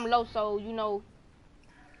 And I'm low, so you know.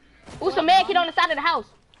 Ooh, some med kit on the side of the house.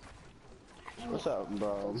 What's up,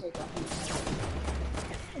 bro?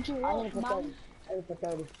 I need for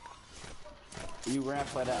 30. You ran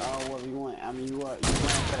for that, what we want. I mean, you ran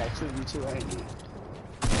for that 2v2, ain't you?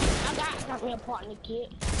 I got me a partner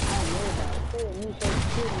kit.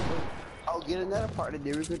 Oh, get another partner,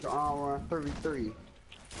 then we could run 3v3.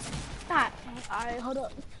 Stop. Alright, hold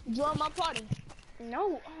up. Join my party.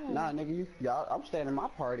 No. Oh. Nah, nigga, y'all, I'm staying in my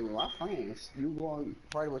party with my friends. You going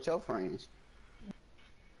party with your friends.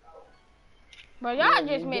 Bro, y'all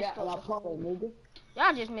just messed up. Nigga.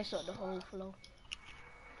 Y'all just messed up the whole flow.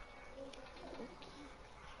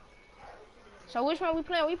 So which one we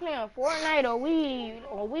playing? We playing Fortnite or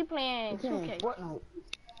we playing 2K? Fortnite.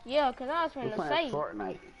 Yeah, cause I was finna say.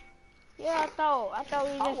 Fortnite. Yeah, I thought we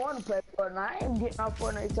just. I wanna play Fortnite. I ain't getting off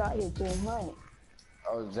Fortnite till I hit 200.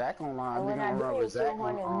 Oh, Zach online. And We when I gonna run do with hit Zach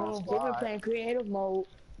 200, me on and Jimmy squad. playing creative mode.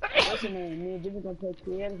 What's your name? Me and Jimmy gonna play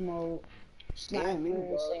creative mode. Damn, me,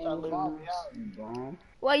 bro. Saying Stop letting me revolvers. out, you bum.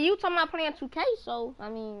 Well, you talking about playing 2K, so I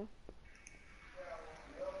mean.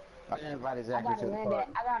 I invited I Zach gotta into the learn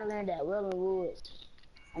party. that. I gotta learn that Willing Woods.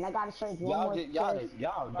 And I gotta search one more.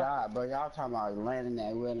 Y'all died, bro. Y'all talking about landing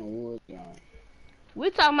that Willing Woods, y'all. We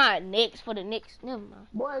talking about next for the next. Never mind.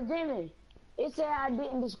 Boy, Jimmy, it said I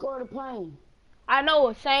didn't destroy the plane. I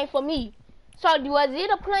know, same for me. So was it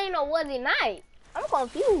a plane or was it not? I'm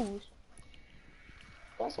confused.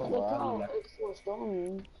 That's what they call X4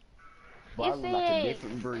 Storm. Boy, I was like a said-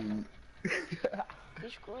 different breed.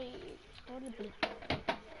 Destroy.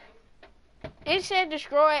 It said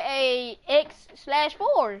destroy a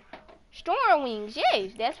X/4 Storm Wings.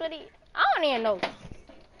 Yes, that's what it. I don't even know.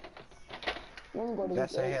 Let me go to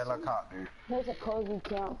That's this a X. helicopter. There's a cozy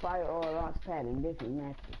campfire or a launch pad in different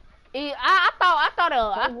matches. I thought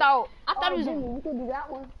it was. Jimmy, we could do that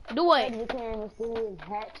one. Do what? You can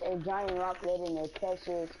hatch a giant rocket in a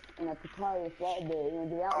Texas and a Qatari flatbed. You wanna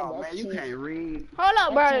do that Oh one? man, you can't read. Hold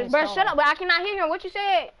up, That's bro. 10 Shut up, but I cannot hear him. What you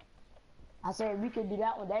said? I said we could do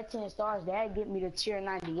that one. That 10 stars, that'd get me to tier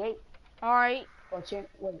 98. All right. Or tier,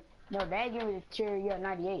 wait, no, that'd get me to tier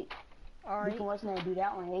 98. All We right. can what's name do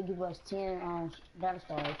that one. They give us 10 battle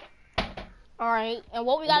stars. All right. And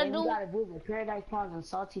what we gotta do? We gotta do the Paradise Palms and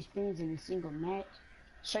Salty Springs in a single match.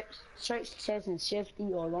 Search chest and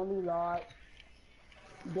Shifty or Lonely Lord.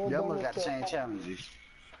 Y'all both got the same challenges.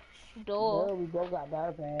 Duh. Yeah, we both got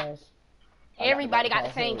battle pass. Everybody got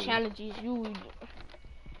the same challenges. You.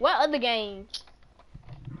 What other games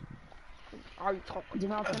are you talking? You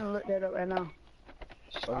know, I'm finna look that up right now.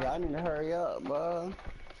 So y'all need to hurry up, bro.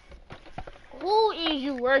 Who is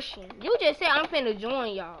you rushing? You just said I'm finna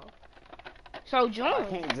join y'all. So I join.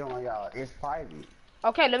 can't join y'all. It's private.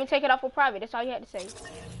 Okay, let me take it off for private. That's all you had to say.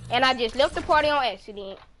 And I just left the party on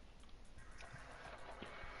accident.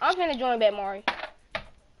 I'm finna join back, Mari.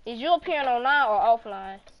 Is you appearing online or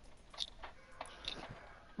offline?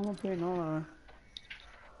 I'm appearing online.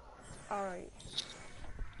 Alright.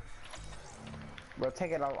 Bro,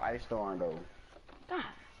 take it off Ice Storm though. God.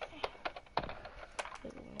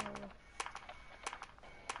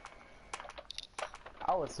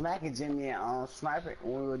 I was smacking Jimmy and sniping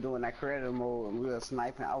when we were doing that creative mode and we were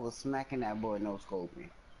sniping. I was smacking that boy no scoping.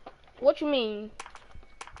 What you mean?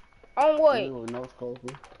 On what? We were no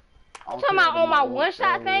scoping. You talking about on my one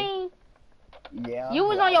shot thing? Yeah. You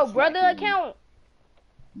was on your brother account?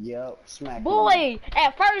 Yep, smacking. Boy,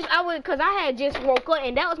 at first I was, cause I had just woke up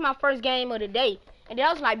and that was my first game of the day. And then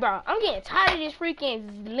I was like, bro, I'm getting tired of this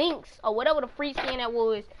freaking Lynx or whatever the free skin that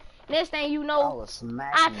was. Next thing you know, I was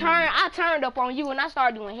smacking. I turned up on you and I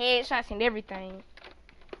started doing headshots and everything.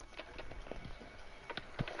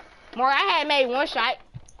 More, I had made one shot.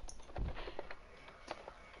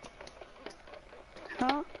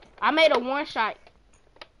 Huh? I made a one shot.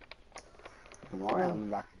 More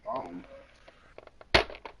like a bomb.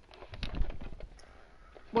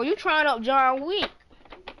 Boy, you trying up John Wick.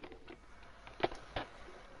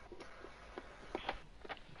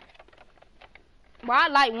 Bro, I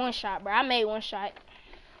like one shot, bro. I made one shot.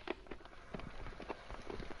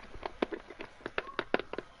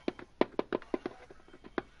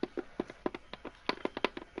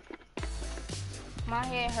 My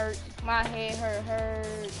head hurts. My head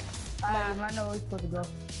hurts. I know where you're supposed to go.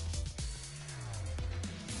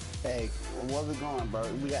 Hey, where we going, bro?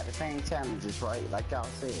 We got the same challenges, right? Like y'all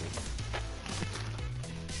said.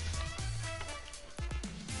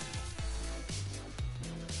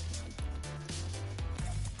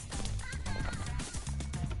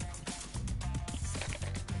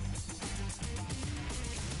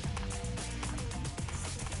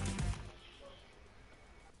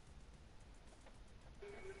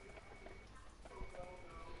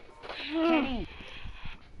 Kenny,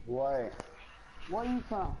 What? where you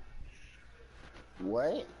from?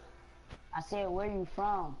 What? I said, where you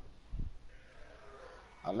from?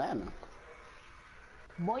 Atlanta.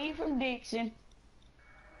 Boy, you from Dixon.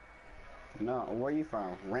 No, where you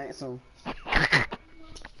from? Ransom?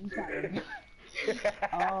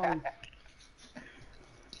 Oh.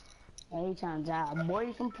 Hey, he trying to die. Boy,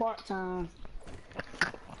 you from part-time.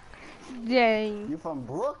 Dang. You from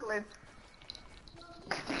Brooklyn?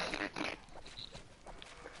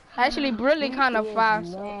 Actually, really kind of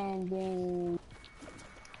fast. Landing.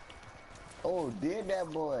 Oh, did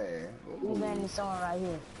that boy? We landing somewhere right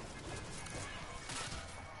here.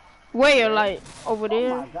 Where, like, over Oh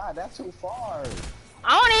there? my god, that's too far.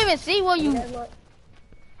 I don't even see where you...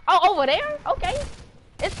 Oh, over there? Okay.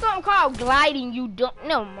 It's something called gliding. You don't...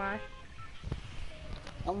 Never mind.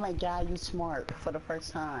 Oh my god, you smart for the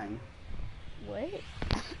first time. What?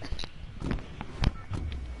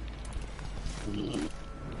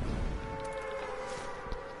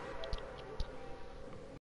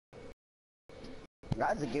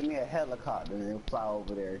 Guys, just give me a helicopter and then fly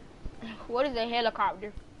over there. What is a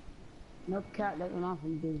helicopter? No cat that went off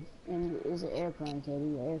in this. And it's an airplane, Teddy.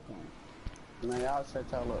 An airplane. Man, y'all shut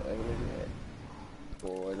y'all little alien head.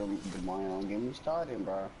 Boy, the money don't get me started,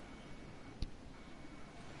 bro.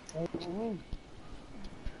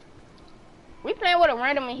 We playing with a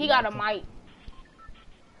random and he got a mic.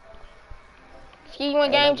 See you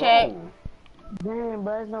in game chat. Damn,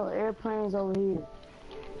 bro, there's no airplanes over here.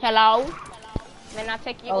 Hello? Then I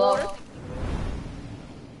take your order.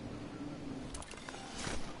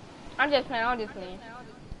 I'm just playing.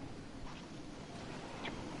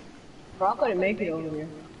 Bro, I couldn't make it over here.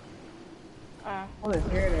 I was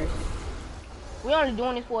scared. We only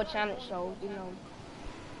doing this for a challenge, so you know.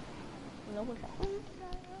 You know what's up.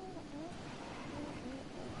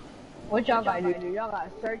 What y'all gotta do? Y'all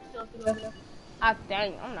gotta search something? I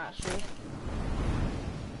think, I'm not sure.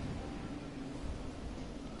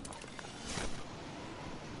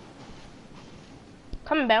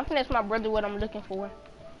 Coming back, that's my brother what I'm looking for.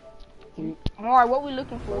 Alright, what we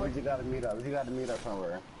looking for? Where you gotta meet up? You gotta meet up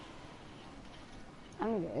somewhere. I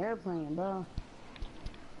need an airplane, bro.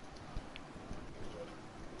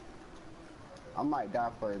 I might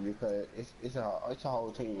die for it because it's a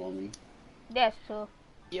whole team on me. That's tough.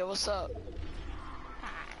 Yeah, what's up?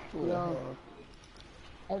 Yo.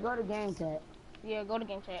 Hey, go to game chat. Yeah, go to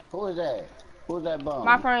game chat. Who is that? Who's that bum?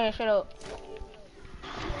 My friend, shut up.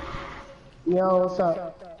 Yo, what's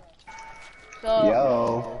up? So,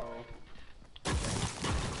 Yo.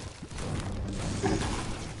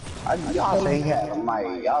 Y'all say he had a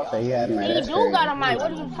mic. Y'all say he had a mic. he That's do crazy. got a mic.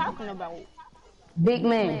 What are you talking about? Big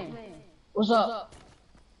man. What's up?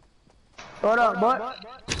 What up, boy?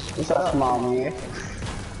 What's up, small man?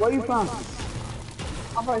 Where you from?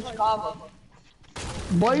 I'm from Chicago.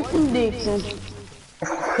 Boy from Dixon.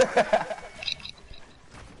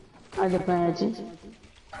 I just playing with you.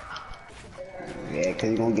 Yeah, cause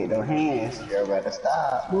you gonna get those hands. You better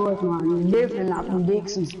stop. Boys, man, different, not from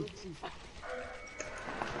Dixon.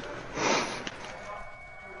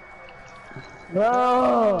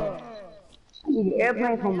 Bro, I need an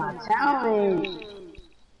airplane for my challenge.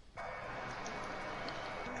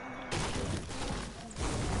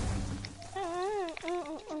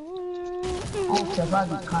 I don't care if I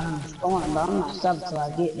get caught on the storm, but I'm not stopping till I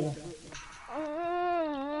get there.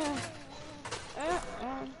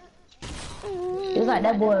 It's like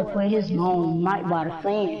that boy put his own mic by the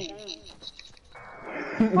fan.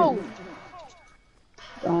 Who?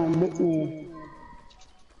 Big man.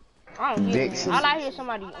 I don't hear Dixon. All I hear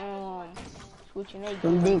somebody switching their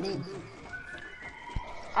From Dixon.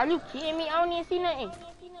 Are you kidding me? I don't even see nothing.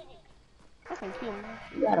 I can kill me.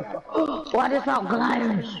 You gotta why this out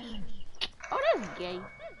gliders? Oh, that's gay.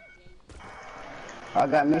 I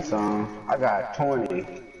got me some. I got 20.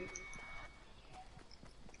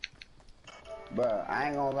 Bro, I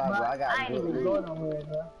ain't gonna lie, bro. I got good loot.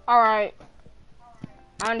 Alright.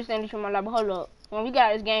 I understand this from my life, but hold up. When we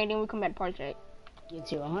got this game, then we come back to party check. Get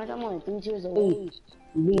to 100, I'm only 3 years old.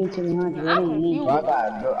 Being to 100, I'm confused.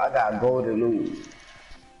 I got golden loot.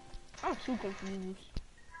 I'm too confused.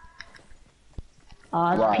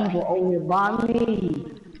 There's people over here by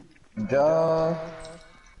me. Duh.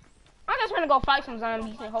 I'm just gonna go fight some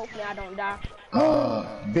zombies and hopefully I don't die.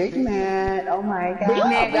 Big man. Oh my god. Big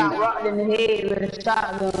man got rocked in the head with a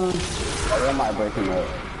shotgun. Oh, that might break him up.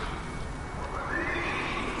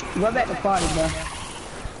 Go back to party, bro.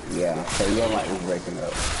 Yeah, so your mic is breaking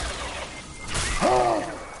up.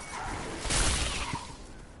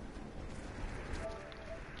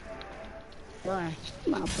 Why?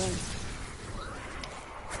 My friend.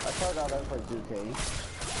 I told y'all that for 2K.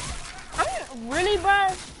 I'm really,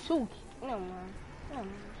 bro? 2K. No, man.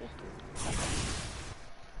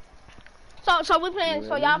 Just So we playing,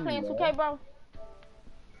 so y'all playing 2K, bro?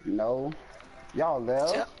 No. Y'all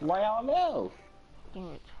left? Why y'all left?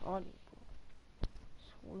 Damn it, retarded.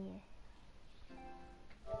 Swear.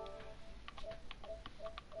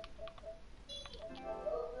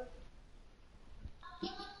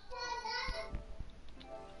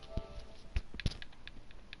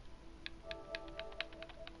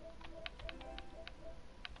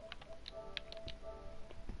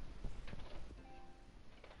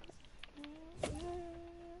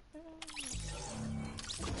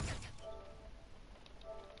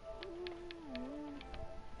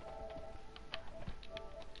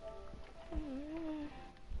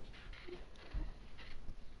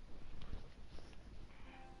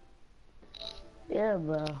 Yeah,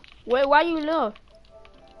 bro. Wait, why you left?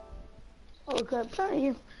 Okay, I'm telling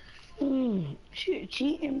you. Shit,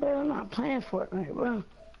 cheating, bro. I'm not playing Fortnite, bro.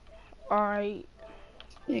 Alright.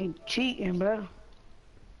 You ain't cheating, bro.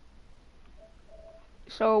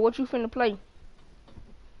 So what you finna play?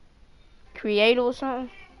 Creative or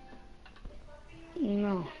something?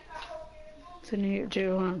 No. It's in here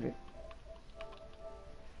 200.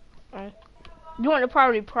 You want to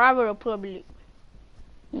probably private or public?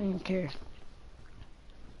 I don't care.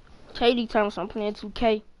 KD times I'm playing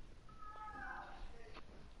 2K.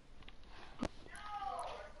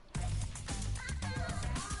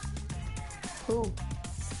 Who?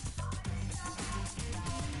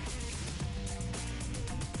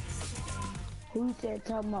 Who said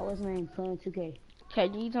talking about what's his name playing 2K?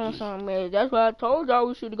 KD times something, man. That's why I told y'all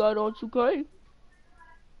we should have got on 2K.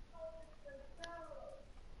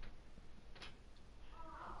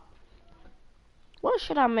 What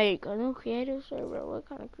should I make? A new creative server? What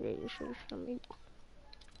kind of creative server should I make?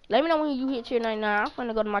 Let me know when you hit tier 99. I'm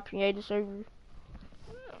finna go to my creative server.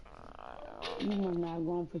 You must not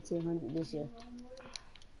going for 200 this year.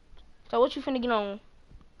 So what you finna get on?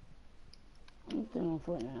 I'm still on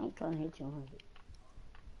Fortnite. I'm trying to hit 200.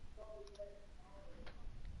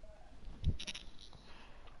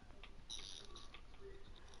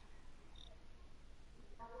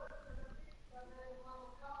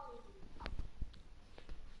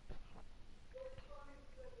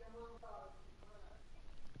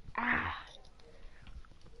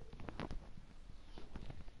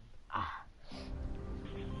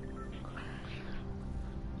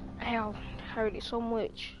 Ow, hurt it so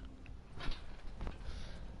much.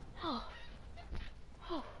 Oh,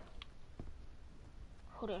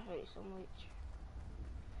 that hurt it so much.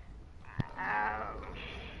 Ow.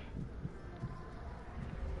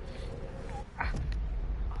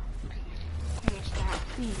 Stop,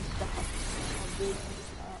 please stop. I beg you,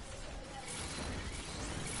 stop.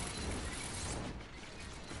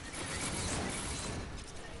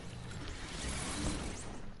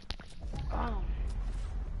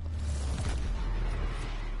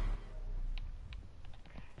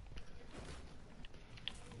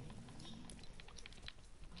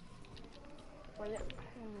 Okay,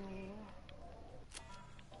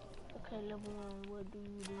 level 1, what do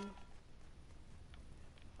you do?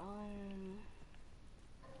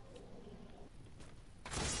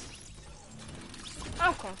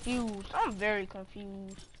 I'm confused. I'm very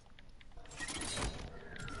confused.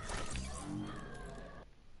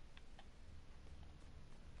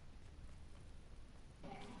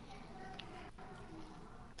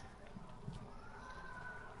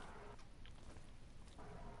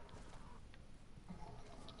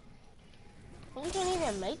 You can't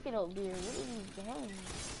even make it up there. What are you doing?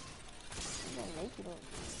 You can't make it up.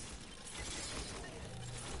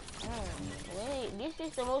 Wait, this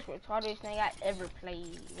is the most retarded thing I ever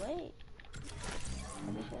played. Wait.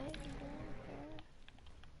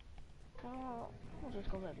 Oh, I'll just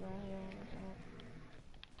go back down here.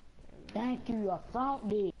 Thank you, I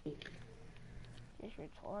found it. It's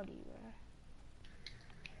retarded, bro.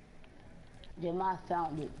 Then I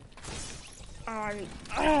found it. Alright.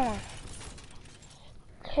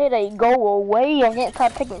 Okay, they go away. I can't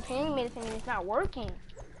start taking pain medicine and it's not working.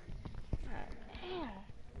 Damn.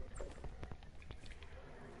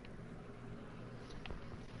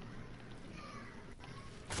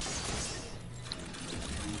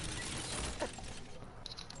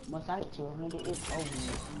 Once I get to 100, it's over.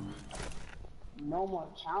 No more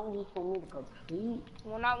challenges for me to complete.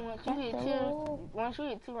 Once you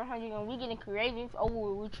hit 200 and we getting creative, it's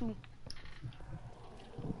over with you.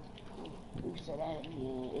 You said that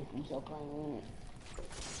again if you so playing it.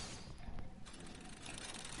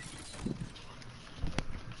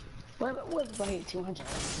 What if I hit 200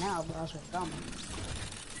 now, but I was with Dama?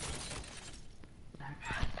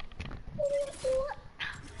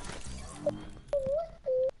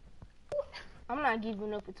 I'm not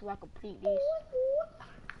giving up until I complete this.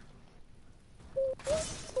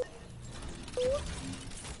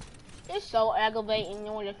 It's so aggravating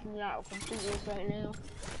knowing that you're not complete this right now.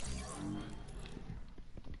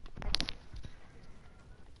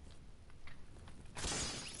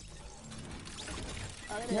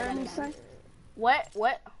 You heard me, son? What?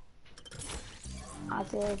 I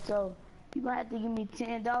said, so you gonna have to give me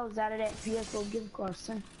 $10 out of that PS4 gift card,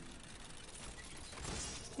 son.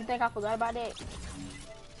 You think I forgot about that?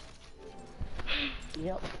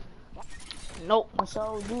 Yep. Nope.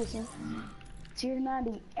 So listen, tier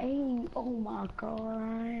 98. Oh my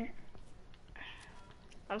god.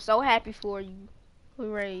 I'm so happy for you.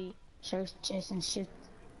 Hooray. Church, chest, and shit.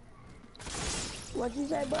 What'd you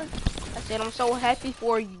say, bro? I said I'm so happy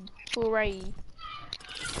for you. Hooray.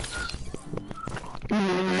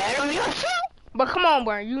 But come on,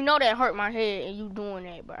 bro. You know that hurt my head and you doing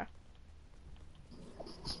that, bro.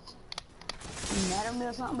 You mad at me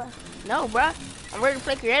or something, bro? No, bro. I'm ready to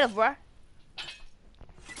play creative, bro.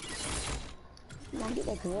 You gonna get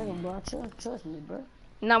that creative, bro. Trust me, bro.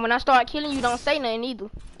 Now, when I start killing you, don't say nothing either.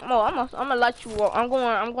 I'm gonna let you walk. I'm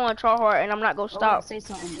going to try hard and I'm not gonna stop. Say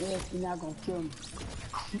something else, you're not gonna kill me.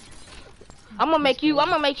 I'm gonna make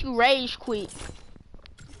you rage quit.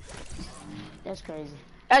 That's crazy.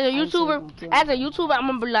 As a YouTuber, I'm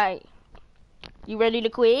gonna be like, you ready to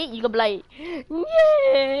quit? You gonna be like,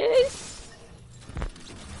 yes.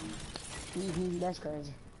 That's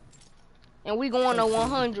crazy. And we going to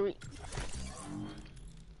 100.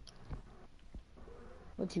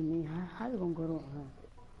 What you mean? How you gonna go to 100?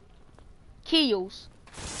 Kills.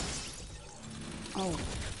 Oh.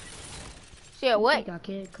 Yeah, what? You think I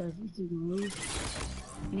care because you still gonna lose?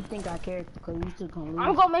 You think I care because you still gonna lose?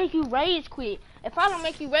 I'm gonna make you rage quit. If I don't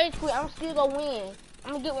make you rage quit, I'm still gonna win.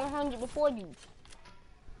 I'm gonna get 100 before you.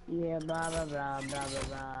 Yeah, blah, blah, blah, blah, blah,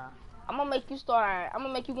 blah. I'm gonna make you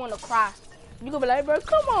wanna cry. You gonna be like, bro,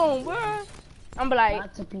 come on, bro. I'm be like,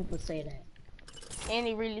 lots of people say that. And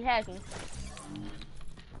it really happens.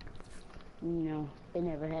 No, it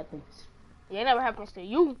never happens. Yeah, it never happens to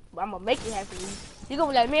you, but I'm gonna make it happen to you. You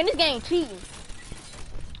gonna be like, man, this game cheating.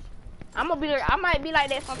 I might be like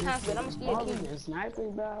that sometimes, but I'm still cheating. I was a sniper,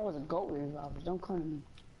 bro. I was a goat with revolvers. Don't come to me.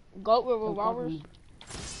 Goat with revolvers?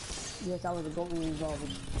 Yes, I was a goat with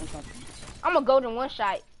revolvers. Don't come to me. I'm a goat in one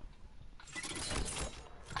shot.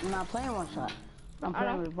 I'm not playing one shot. I'm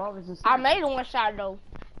playing revolvers and I made a one shot though.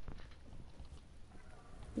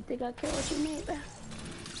 You think I care what you made, bro?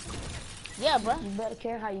 Yeah, bro. You better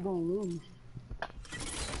care how you gonna lose.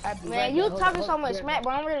 Man, you talking so much smack,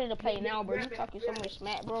 bro. I'm ready to play now, bro. You talking so much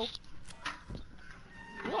smack, bro.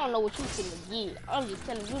 You don't know what you finna get. I'm just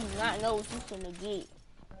telling you, do not know what you finna get.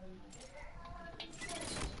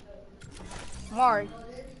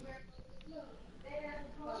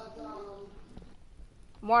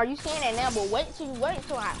 Mari, you saying that now, but wait till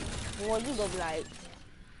I, boy, you gonna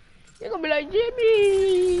be like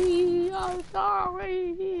Jimmy. I'm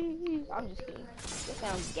sorry. I'm just kidding. That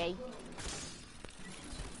sounds gay.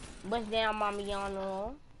 Bust down,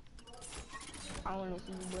 Mamiana. I want to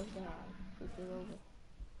see you bust down. Flip it over.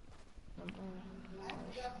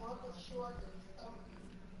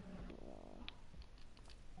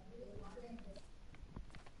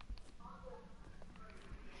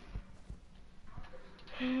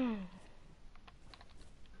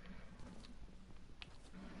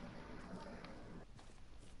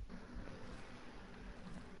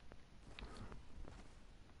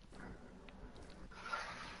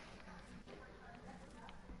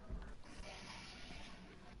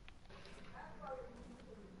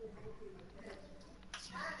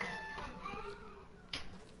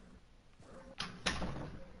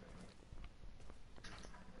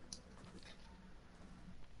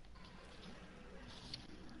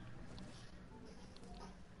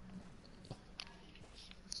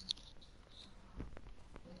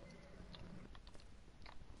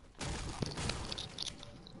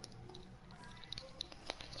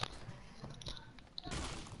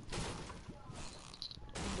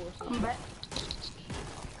 Come back.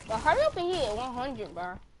 But hurry up and hit 100, bro.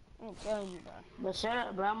 I'm telling you, bro. But shut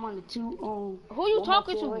up, bro. I'm on the 2. Who you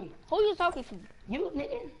talking to? Who you talking to? You,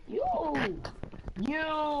 nigga. You.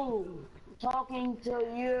 Talking to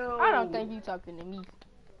you. I don't think you talking to me.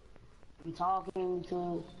 I'm talking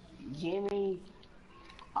to Jimmy,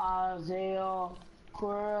 Isaiah,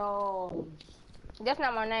 Quirrell. That's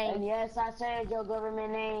not my name. And yes, I said your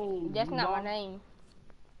government name. That's not my name.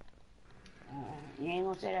 You ain't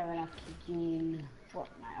gonna say that when I kick you in the fuck.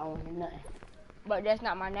 I don't hear nothing. But that's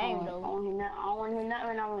not my name, though. I don't want to hear nothing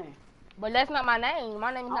when I win. But that's not my name.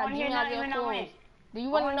 My name is not Jimmy Isaiah Quirrell. Do you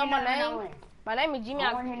want to know my name? My name is Jimmy.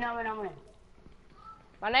 I don't want to hear nothing when I win.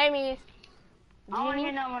 My name is I don't want to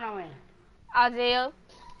hear nothing when I win. Isaiah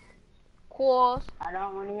Quirrell. I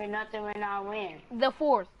don't want to hear nothing when I win. The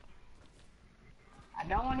 4th. I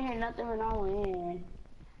don't want to hear nothing when I win.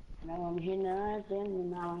 I don't want to hear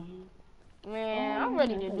nothing when I win. Man, I'm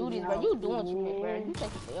ready to do this, bro. You doing too much, bro. You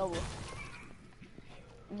taking forever.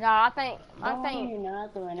 Nah,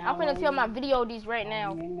 I'm finna tell my video this right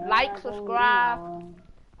now. Like, subscribe,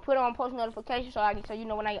 put on post notifications so you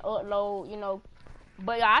know when I upload, you know.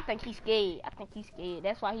 But yeah, I think he's scared.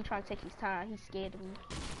 That's why he's trying to take his time. He's scared of me.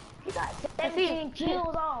 He got 17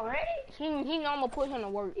 kills already? He know I'm gonna put him to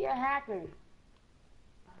work. You're a hacker.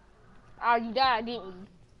 Oh, you died, didn't you?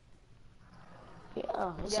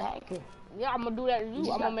 Yeah, it's a hacker. Yeah, I'm gonna do that to you.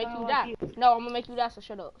 I'm gonna make you die. No, I'm gonna make you die, so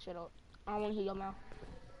shut up. I don't wanna hear your mouth.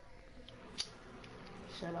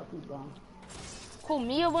 Shut up, you bum. Who,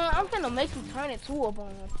 me or one? I'm finna make you turn it to a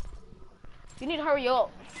bum. You need to hurry up.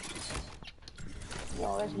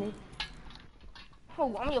 No, that's me.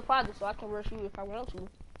 Oh, I'm your father, so I can rush you if I want to.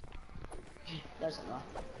 That's enough.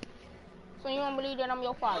 So you don't believe that I'm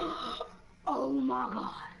your father? Oh my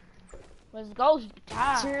god. Let's go,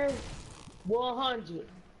 die. Tier 100.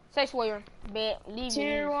 Say swear, bet, leave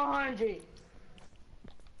Tier 100.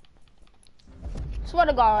 Swear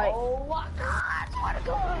to God. Oh my god, swear to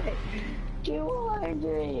God. Tier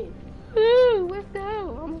 100. Ooh, let's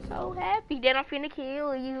go. I'm so happy that I'm finna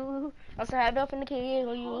kill you. I'm so happy I'm finna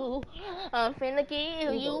kill you. I'm finna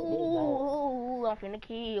kill you. I'm finna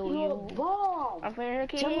kill you. I'm finna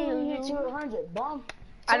kill you. Tier 100, bum.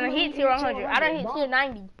 I done hit tier 100. I done hit tier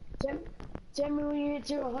 90. Tell me when you hit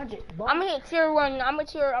tier 100, bum. I'm gonna hit tier 1. I'm gonna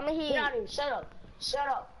hit. Get out of here. Shut up. Shut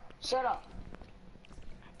up. Shut up.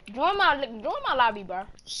 Join my lobby, bro.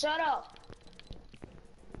 Shut up.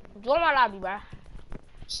 Join my lobby, bro.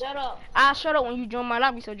 Shut up. I'll shut up when you join my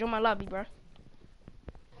lobby, so join my lobby, bro.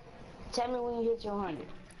 Tell me when you hit your 100.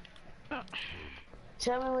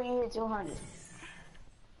 Tell me when you hit your 100.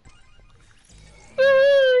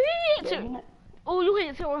 Oh, you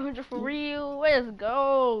hit 100 for real. Let's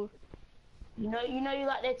go. You know you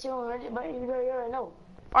like that 200, but you already know.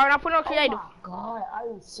 Alright, I'll put on creative. Oh my god, are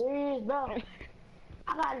you serious, bro?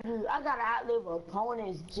 I gotta outlive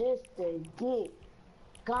opponents just to get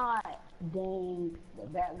god dang the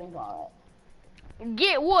Batman guard.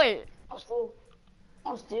 Get what?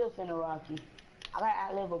 I'm still finna rock you. I gotta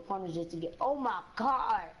outlive opponents just to get. Oh my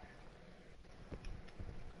god.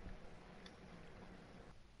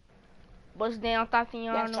 Bust down,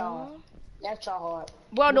 Tatiana. That's your hard.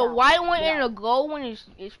 Bro, the white one and the gold one is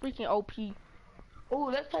freaking OP. Ooh,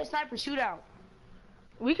 let's play sniper shootout.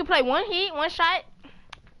 We can play one hit, one shot.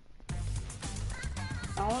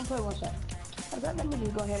 I wanna play one shot. Let me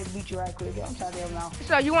just go ahead and beat you right quick. I'm trying to help now.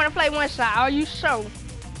 So you wanna play one shot? Are you sure?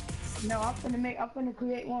 No, I'm finna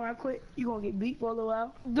create one right quick. You gonna get beat for a little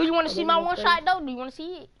while. Do you wanna see my one shot though? Do you wanna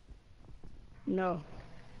see it? No.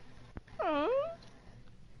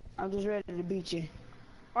 I'm just ready to beat you.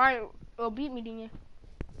 Alright, well, beat me then. Yeah.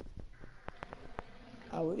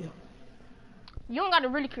 I will. You don't gotta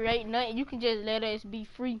really create nothing. You can just let us be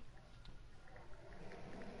free.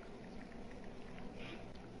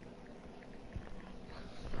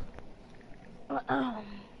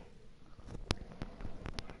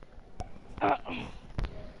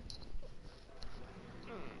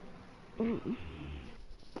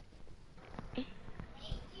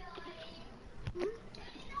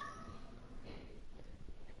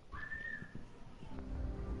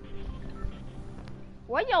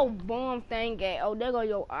 Where your bomb thing at? Oh, there go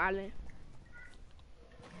your island.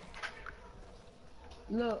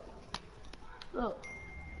 Look.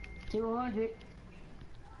 200.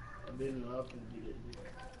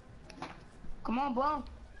 Come on, bro.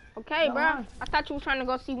 Okay, Come bro. on. I thought you was trying to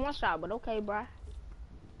go see one shot, but okay, bro.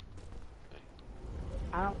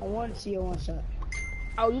 I don't want to see your one shot.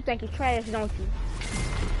 Oh, you think it's trash, don't you?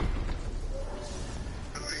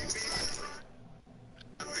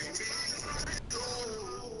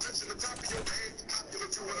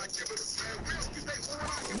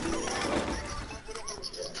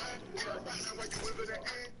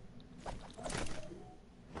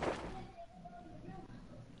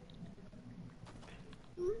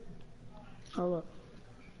 Hold up.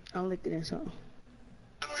 I'm looking at something.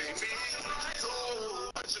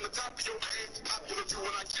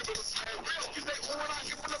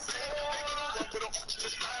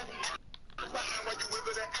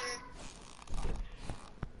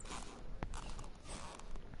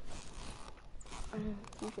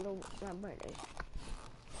 My birthday.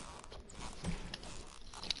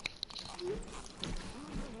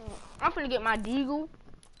 I'm finna get my deagle.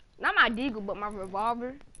 Not my deagle, but my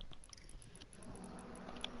revolver.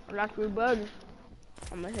 I lost 3 buddies.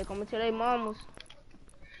 I'm gonna tell their mamas.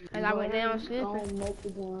 Cause I went down sleeping. Make the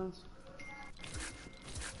guns.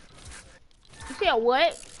 You said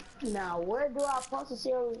what? Now, where do I post the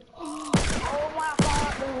series? Oh my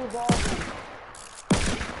God, the revolver.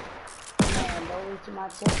 Man, those to my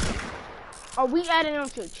chest. Oh, we adding them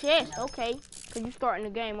to chest. Okay. Cause you starting the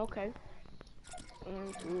game. Okay.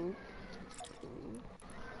 1, 2,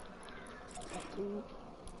 3.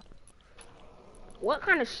 What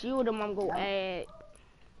kind of shield am I gonna add?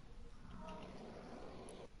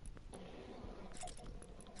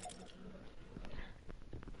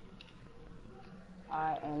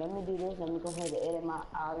 Alright, and let me do this. Let me go ahead and edit my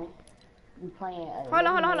island. We playing. Hold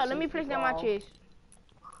on. Let me place down my chest.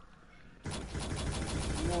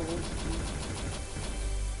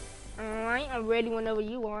 Alright, I'm ready whenever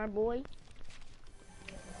you are, boy.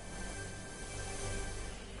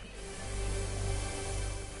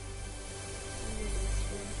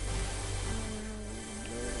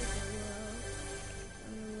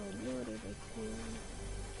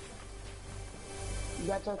 You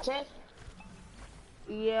got your chest?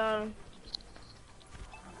 Yeah.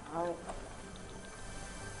 Alright.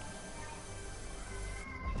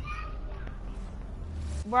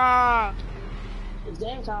 Bruh. It's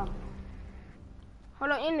game time.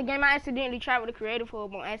 Hold on, in the game I accidentally tried with the creative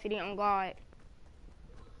hub on accident on guard.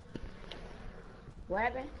 What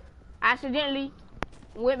happened? I accidentally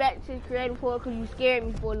went back to the creative hub because you scared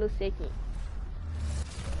me for a little second.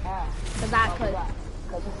 Yeah.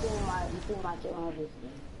 Cause you seen my shit on this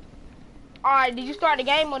game. Alright, did you start the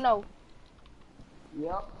game or no?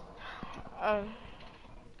 Yep.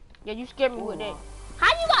 Yeah, you scared me with that. How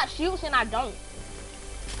you got shields and I don't?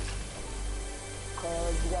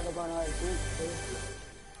 Cause you gotta go on the street.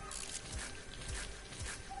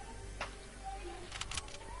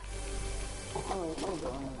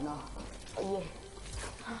 No. Oh, yeah.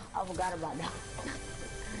 I forgot about that.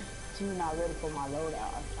 You're not ready for my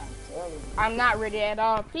loadout. I'm trying to tell you. I'm not ready at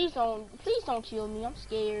all. Please don't kill me. I'm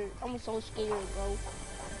scared. I'm so scared, bro.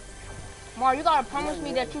 Mar, you gotta promise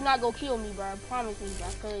me that you're not gonna kill me, bro. Promise me, bro.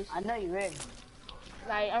 Cause I know you're ready.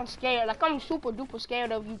 like I'm scared. Like I'm super duper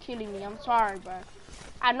scared of you killing me. I'm sorry, bro.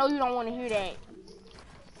 I know you don't want to hear that.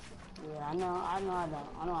 Yeah, I know I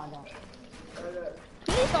don't.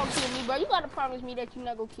 Please don't kill me, bro. You gotta promise me that you're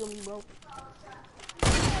not gonna kill me, bro.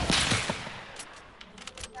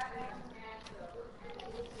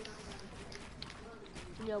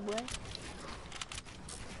 Yo, boy.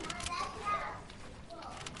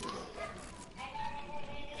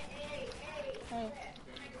 Hey.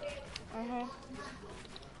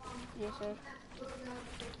 Yes, sir.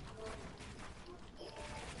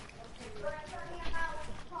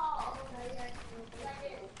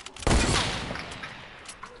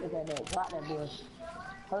 Look at that. Got that bush.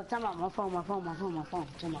 Hold on, time out. My phone. Time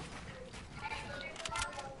out.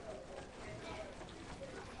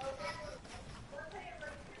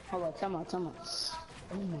 Hold on, time out.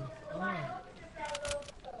 Oh my god.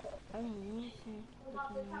 I'm missing.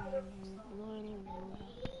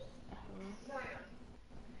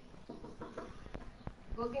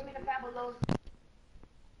 Go get me the Fabuloso.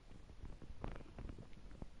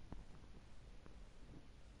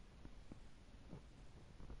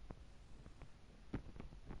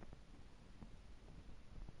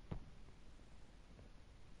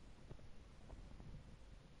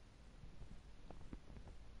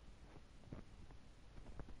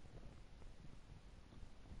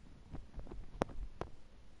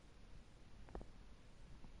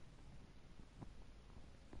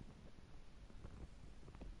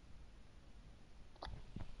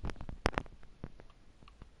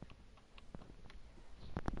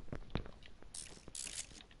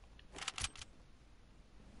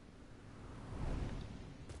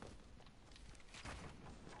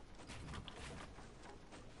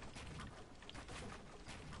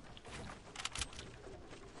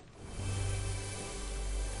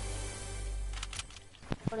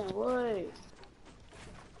 What?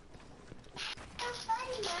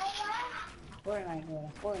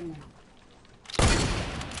 Fortnite.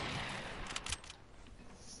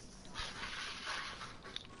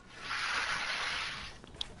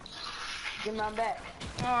 Get my back.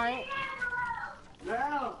 Alright.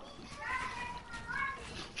 Now,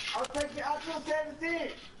 I'll take you out to 17.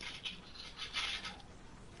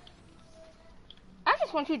 I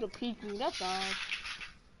just want you to peek me, that's all.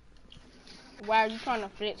 Wow, you trying to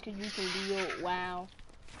flex because you can do your wow.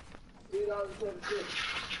 Yeah,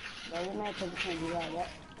 you might take a can't do that, right?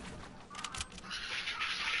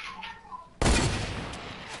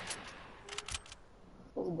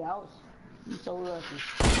 Oh, that was so lucky.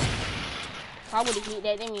 If I would have hit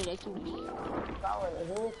that, that means that you did. If I would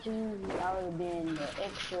have hit you, I would have been the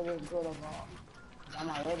extra good of all. I'm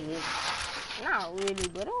already hit. Not really,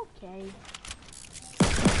 but okay.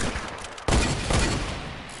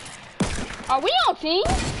 Are we on team?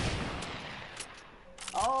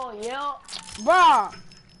 Oh, yeah. Bruh.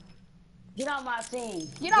 Get off my team.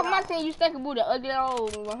 Get off my team, you stuck about the ugly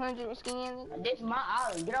old 100 skins. This is my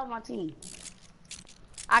island. Get off my team.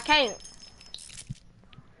 I can't.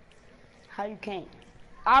 How you can't?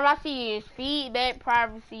 All I see is feedback,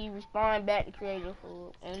 privacy, respond back to creator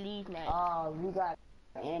food, and leave match. Oh, we got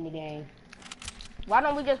to end the game. Why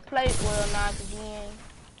don't we just play well nice again?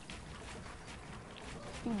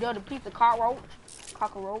 You done a piece of cockroach.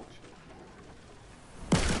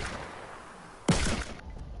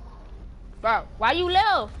 Bro, why you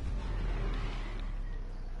left?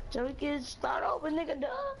 So we can start over, nigga,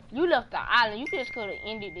 duh. You left the island. You just could have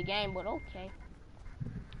ended the game, but okay.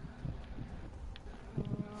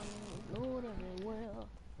 Lord everywhere.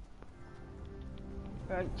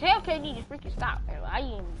 Bro, tell KD to freaking stop, bro. I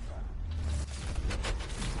ain't.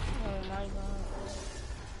 Oh my god.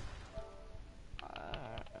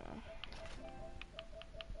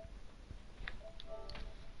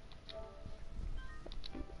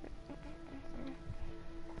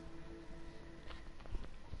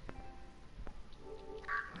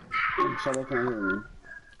 So they can't hear me.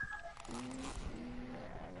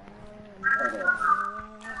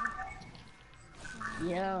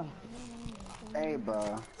 Yeah. Hey,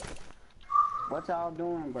 bro. What y'all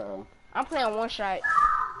doing, bro? I'm playing one shot.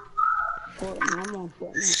 Fortnite. I'm on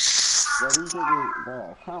Fortnite. Bro, these niggas,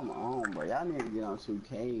 bro, come on, bro. Y'all need to get on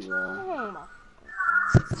 2K, bro. Oh my.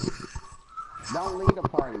 Don't leave the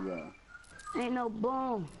party, bro. Ain't no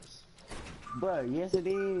boom. Bro, yes it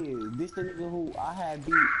is. This the nigga who I had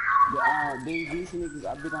beat. These niggas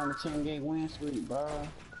I beat on the 10-game win streak, bro.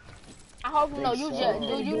 I hope you know you just.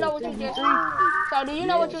 Do you know what you just? So do you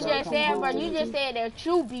know what you just said, bro? You just said that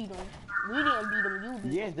you beat them. We didn't beat them. You beat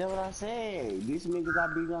them. Yes, that's what I said. These niggas I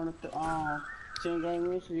beat on the 10-game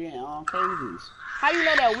win streak and cages. How you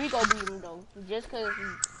know that we go beat them though? Just cause.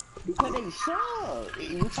 Because they suck.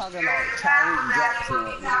 You talking about Tyreek Jackson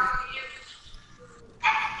right now.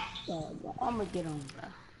 I'm gonna get on, bro.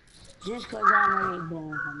 Just cause I know they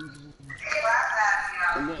born from me.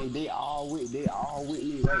 And they all with me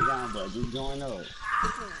right now, bro. Just join up.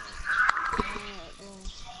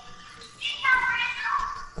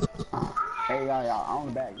 Hey y'all,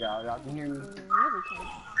 I'm back, y'all can hear me?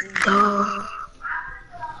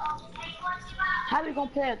 How we gonna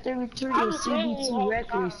play a 3v3 and CB2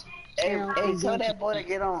 records? Hey, tell that boy to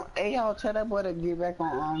get on. Hey y'all, tell that boy to get back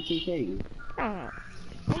on TK.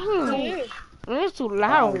 It's too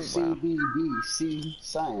loud. CBBC,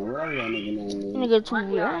 something, whatever that nigga name is. Nigga too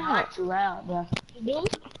loud. Too loud, bro.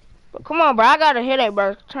 But come on, bro. I got a headache,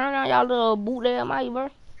 bro. Turn on y'all little bootleg mic, bro.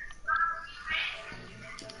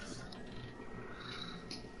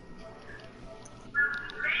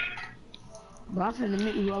 But I'm finna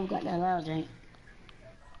meet whoever got that loud jank.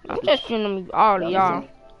 I'm just shooting all of y'all.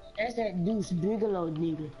 That's that Deuce Bigelow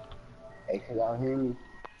nigga. Hey, can y'all hear me?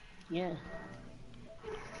 Yeah.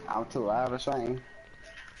 I'm too loud to sing.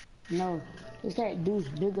 No, it's that Deuce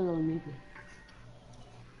Bigelow nigga.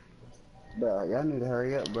 Bro, y'all need to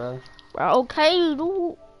hurry up, bro. Bro, okay,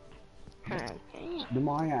 dude.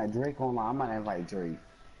 Tomorrow I got Drake online. I might invite Drake.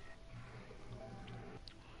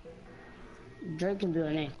 Drake can do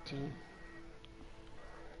an next team.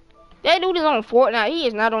 That dude is on Fortnite. He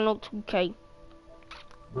is not on no 2K.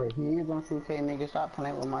 Bro, he is on 2K, nigga. Stop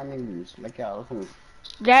playing with my niggas. Like y'all who?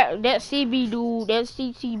 That CB dude, that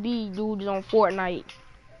CCB dude is on Fortnite.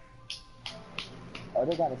 Oh,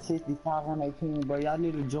 they got a 65 on their team, bro. Y'all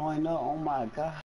need to join up. Oh my god.